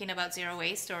start thinking about zero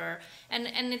waste, and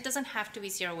it doesn't have to be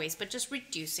zero waste, but just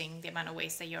reducing the amount of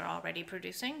waste that you're already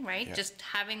producing, right? Yeah. Just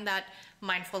having that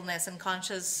mindfulness and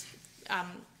conscious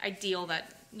ideal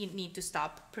that you need to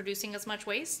stop producing as much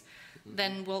waste,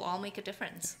 then we'll all make a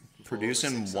difference.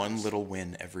 Producing one little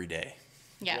win every day.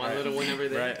 Yeah. One little win every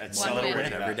day. Right, and One celebrate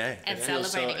win every day. And It feels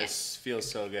celebrating it it. feels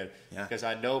so good. Yeah. Because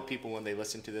I know people, when they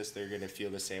listen to this, they're going to feel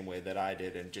the same way that I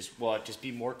did, and just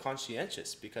be more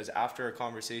conscientious. Because after a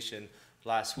conversation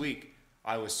last week,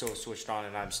 I was so switched on,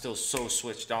 and I'm still so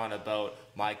switched on about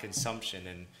my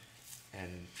consumption,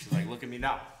 and like, look at me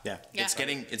now. Yeah. Yeah. It's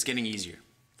getting easier,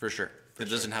 for sure. It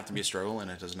doesn't have to be a struggle, and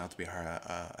it doesn't have to be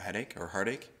a headache or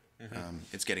heartache.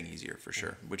 It's getting easier, for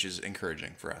sure, which is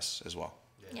encouraging for us as well.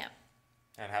 Yeah.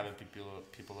 And having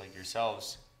people like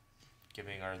yourselves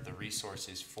giving the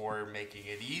resources for making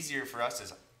it easier for us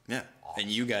is Yeah. And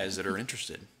you guys that are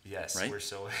interested. yes, Right? we're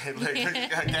so And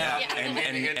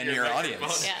your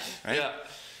audience. Yeah. Right? Yeah.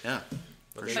 Yeah.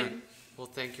 For sure. Well,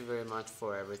 thank you very much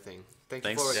for everything. Thank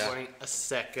Thanks. you for Yeah. recording a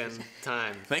second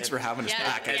time. Thanks for having us Yeah.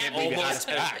 back. I Yeah. can't believe you had us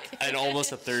back. And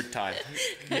almost a third time.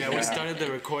 Yeah, we started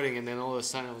the recording, and then all of a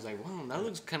sudden I was like, wow, that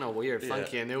looks kind of weird,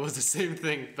 funky, and it was the same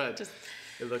thing, but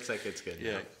it looks like it's good.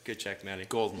 Yeah, good check, Manny.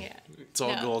 Golden. Yeah. It's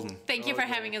all No, golden. Thank you for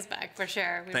having us back, for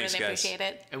sure. We Thanks, really guys. appreciate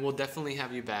it. And we'll definitely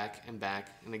have you back and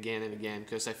again,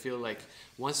 because I feel like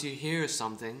once you hear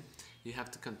something, you have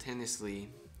to continuously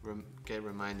get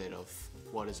reminded of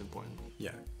what is important.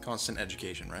 Yeah. Constant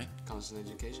education, right? Constant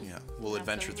education. Yeah. We'll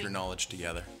adventure Absolutely. through knowledge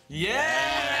together.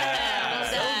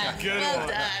 Well done. Well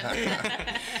done.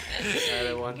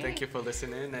 Everyone, thank you for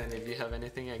listening, and if you have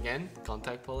anything, again,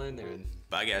 contact Paula and Nairn.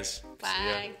 Bye, guys.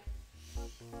 Bye.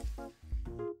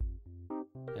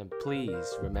 And please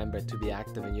remember to be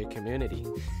active in your community.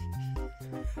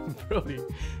 Brody,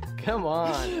 come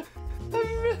on.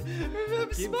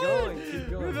 Keep going.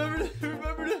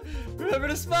 Remember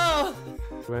to smile.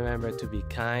 Remember to be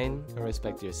kind and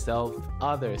respect yourself,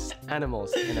 others,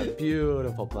 animals, and a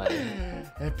beautiful planet.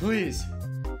 And please,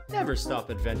 never stop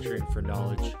adventuring for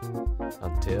knowledge.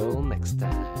 Until next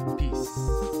time. Peace.